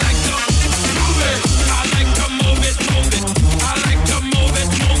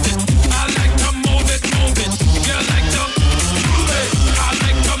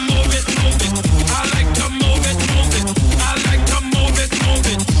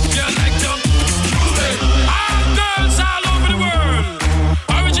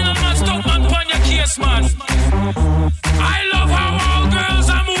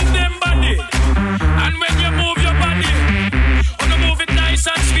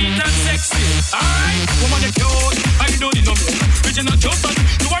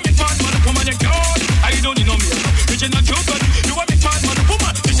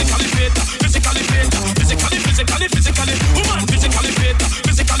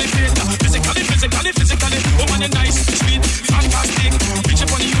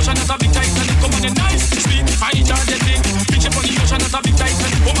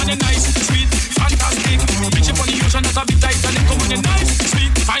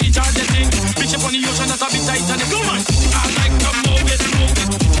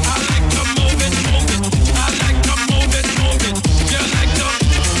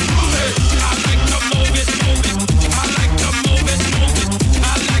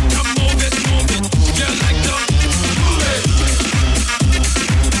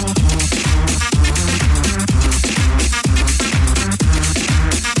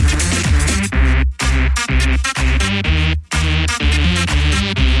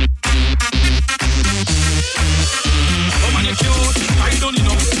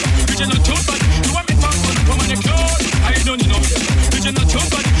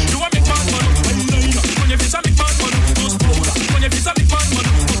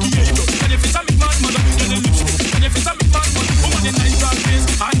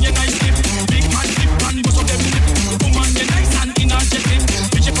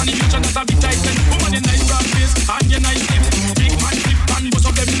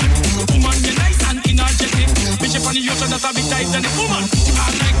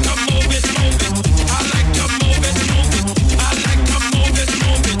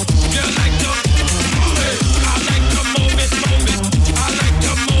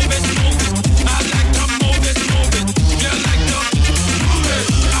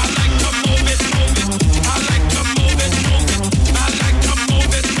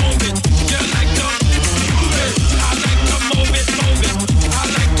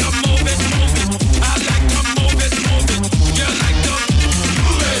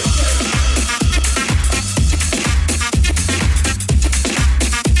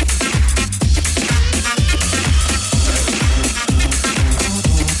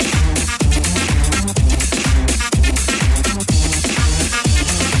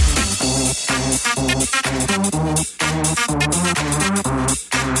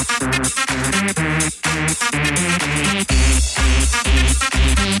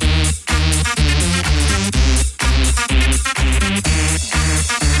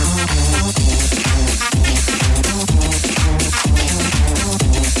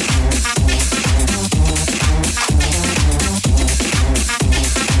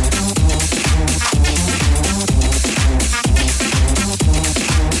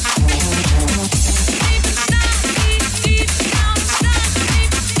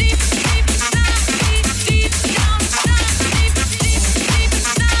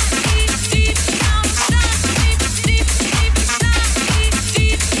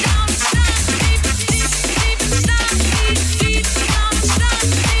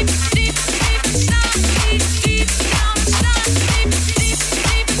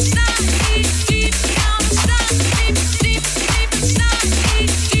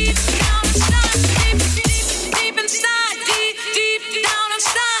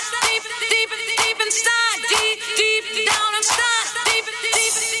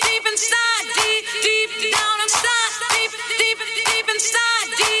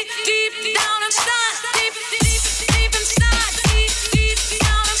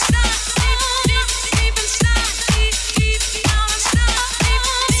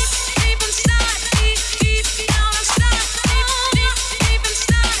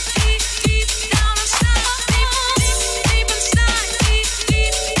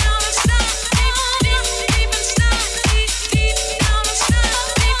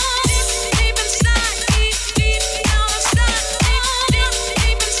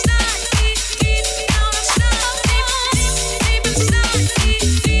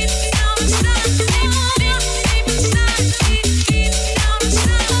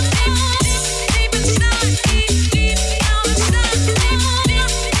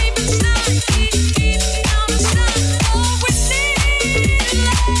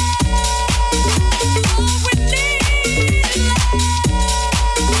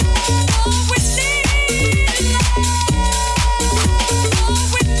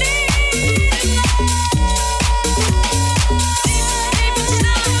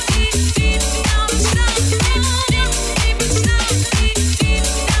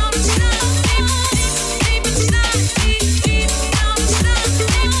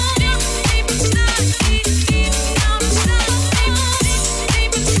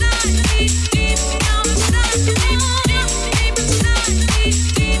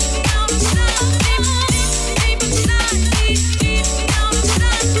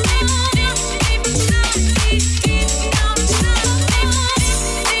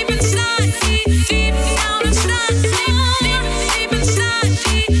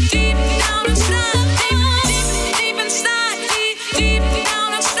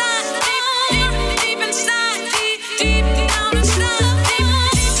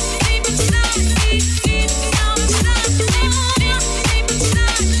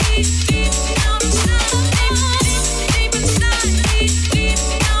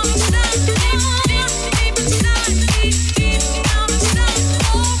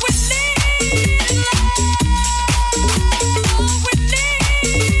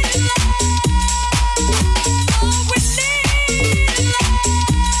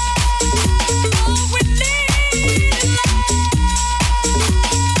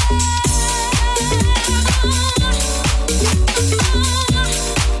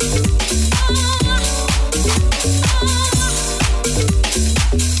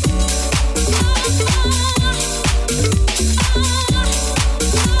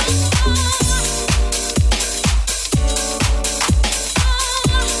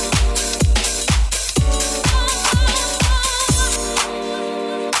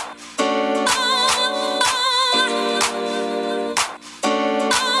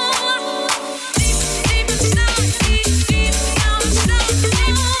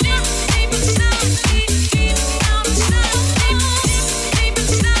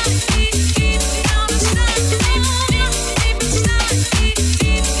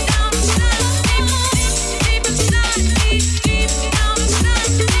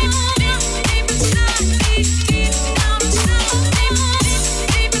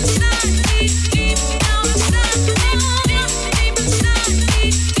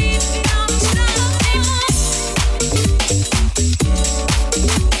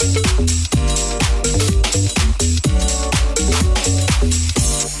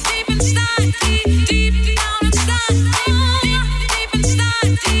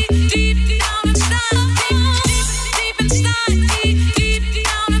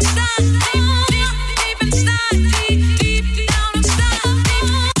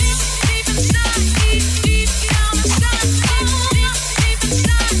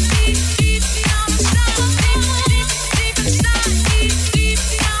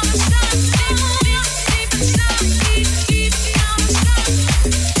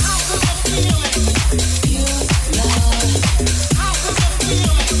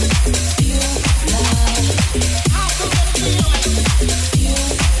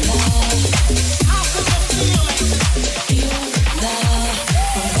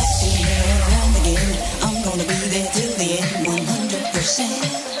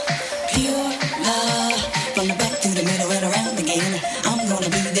 Pure love, from the back to the middle and around again. I'm gonna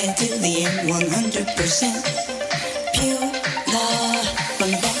be there till the end, 100%. Pure love,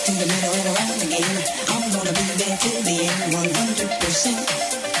 from the back to the middle and around again. I'm gonna be there till the end, 100%.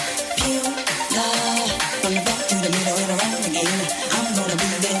 Pure love, from the back to the middle and around again. I'm gonna be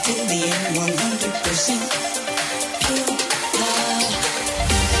there till the end, 100%. Pure love.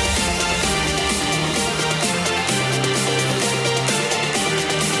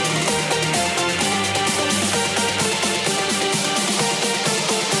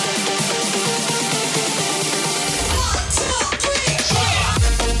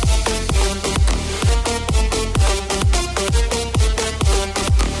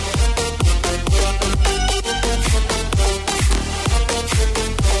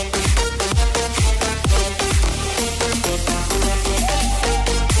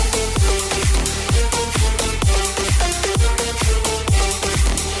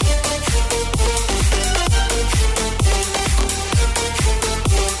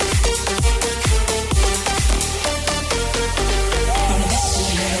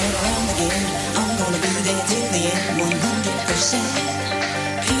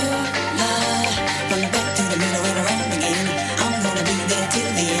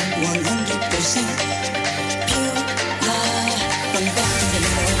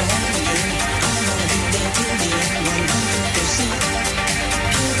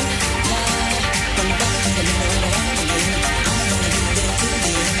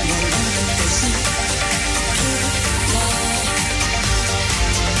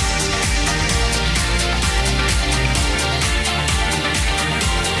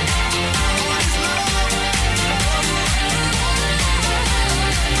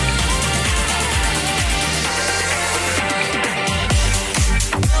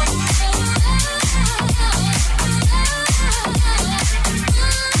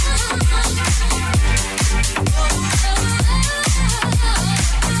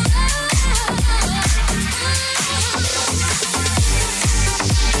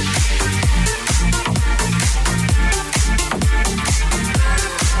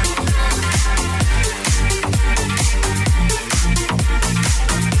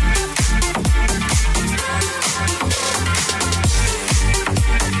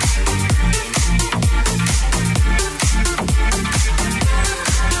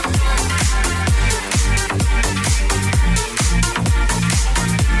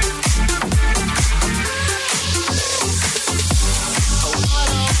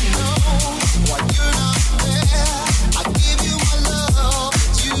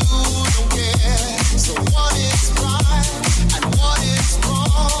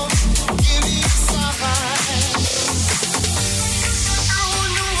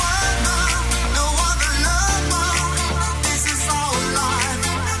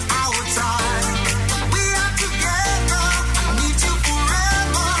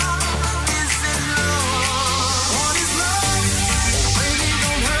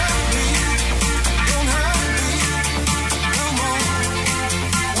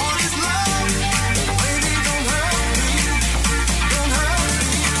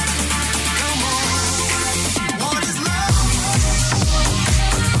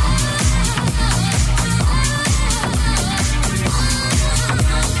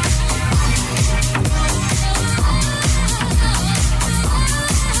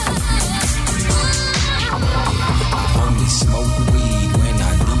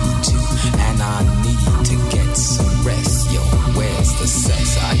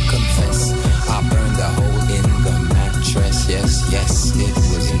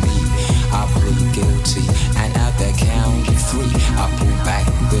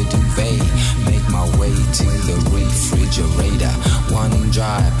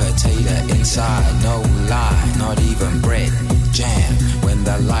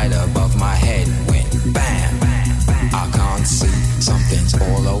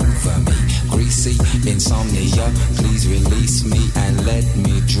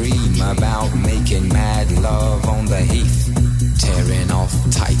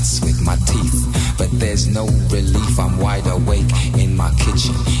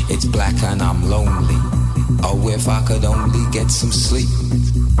 Some sleep.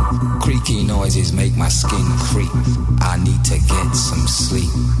 Creaky noises make my skin creep. I need to get some sleep.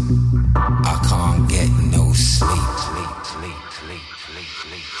 I can't get no sleep.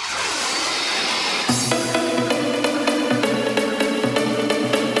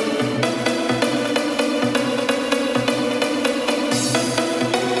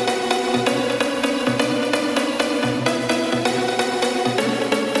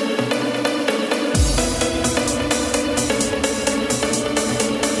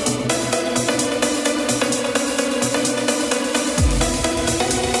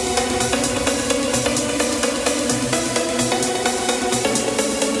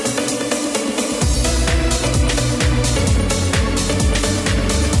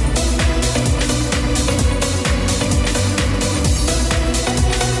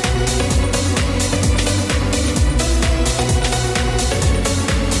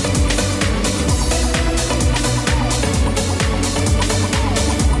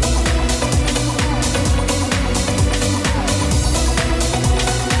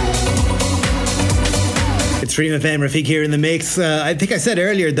 It's Freedom FM, Rafiq here in the mix. I think I said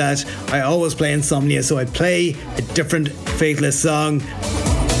earlier that I always play Insomnia, so I play a different Faithless song.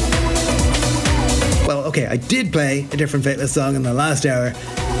 Well, okay, I did play a different Faithless song in the last hour,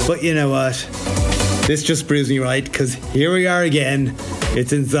 but you know what? This just proves me right, because here we are again.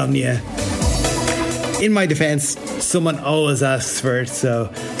 It's Insomnia. In my defense, someone always asks for it,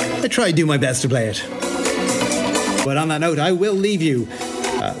 so I try to do my best to play it. But on that note, I will leave you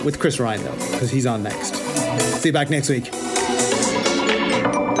with Chris Ryan, though, because he's on next. See you back next week. The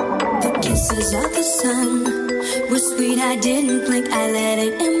kisses of the sun were sweet, I didn't blink, I let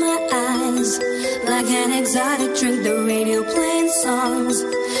it in my eyes. Like an exotic drink, the radio playing songs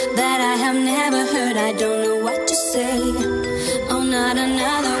that I have never heard, I don't know what to say. Oh, not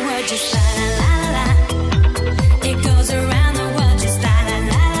another word, just la la la la. It goes around the world, just la la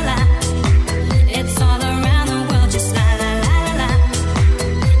la la. It's all around the world, just la la la la.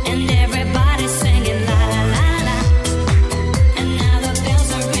 And everybody's singing la la la la. And now the bells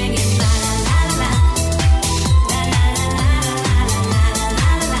are ringing la la la la. La la la la la la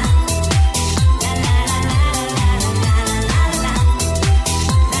la la. La la la la la la la la.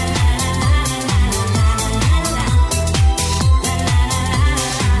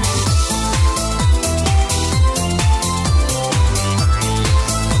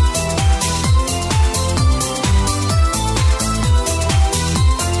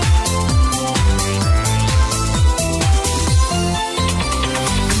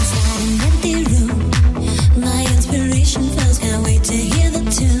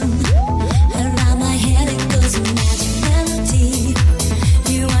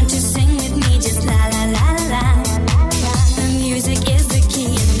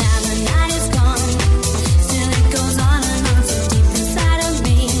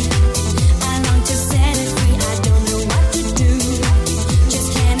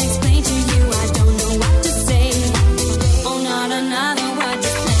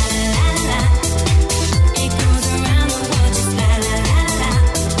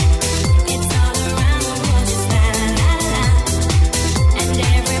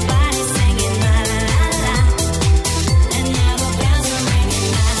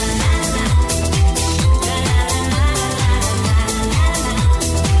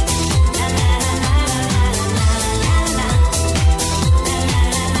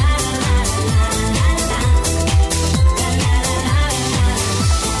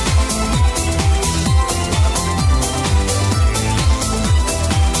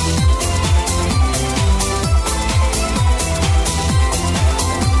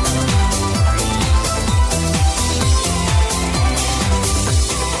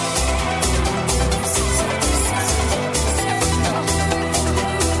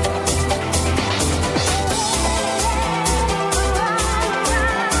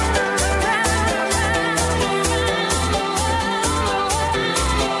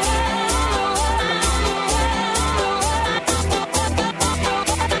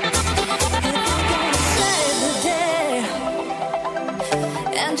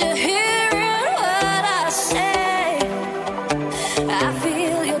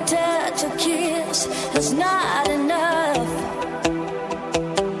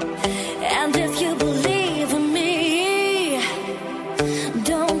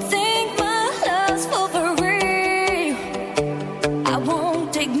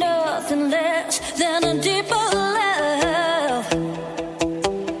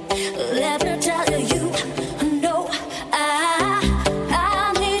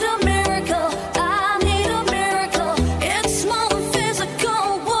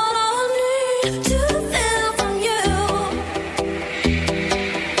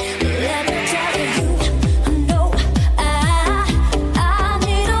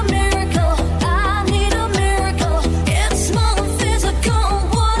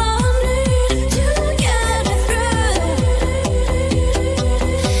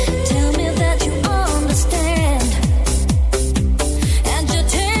 Tell me that you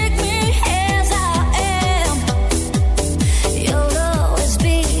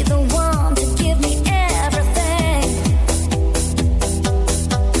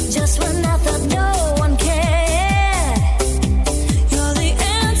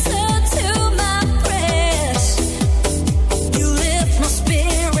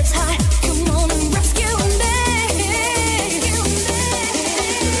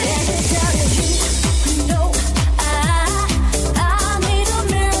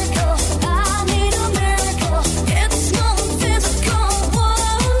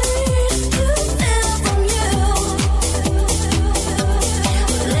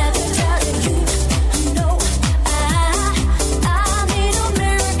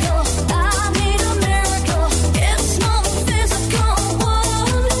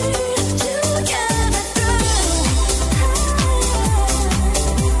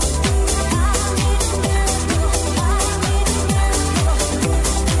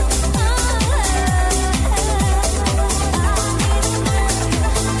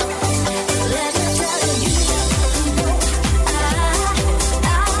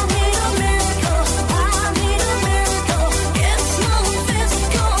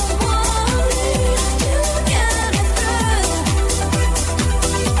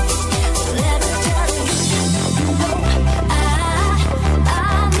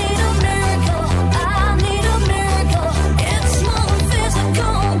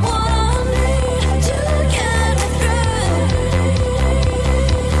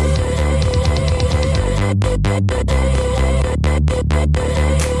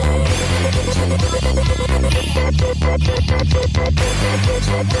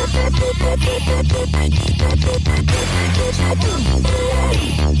We'll be right back.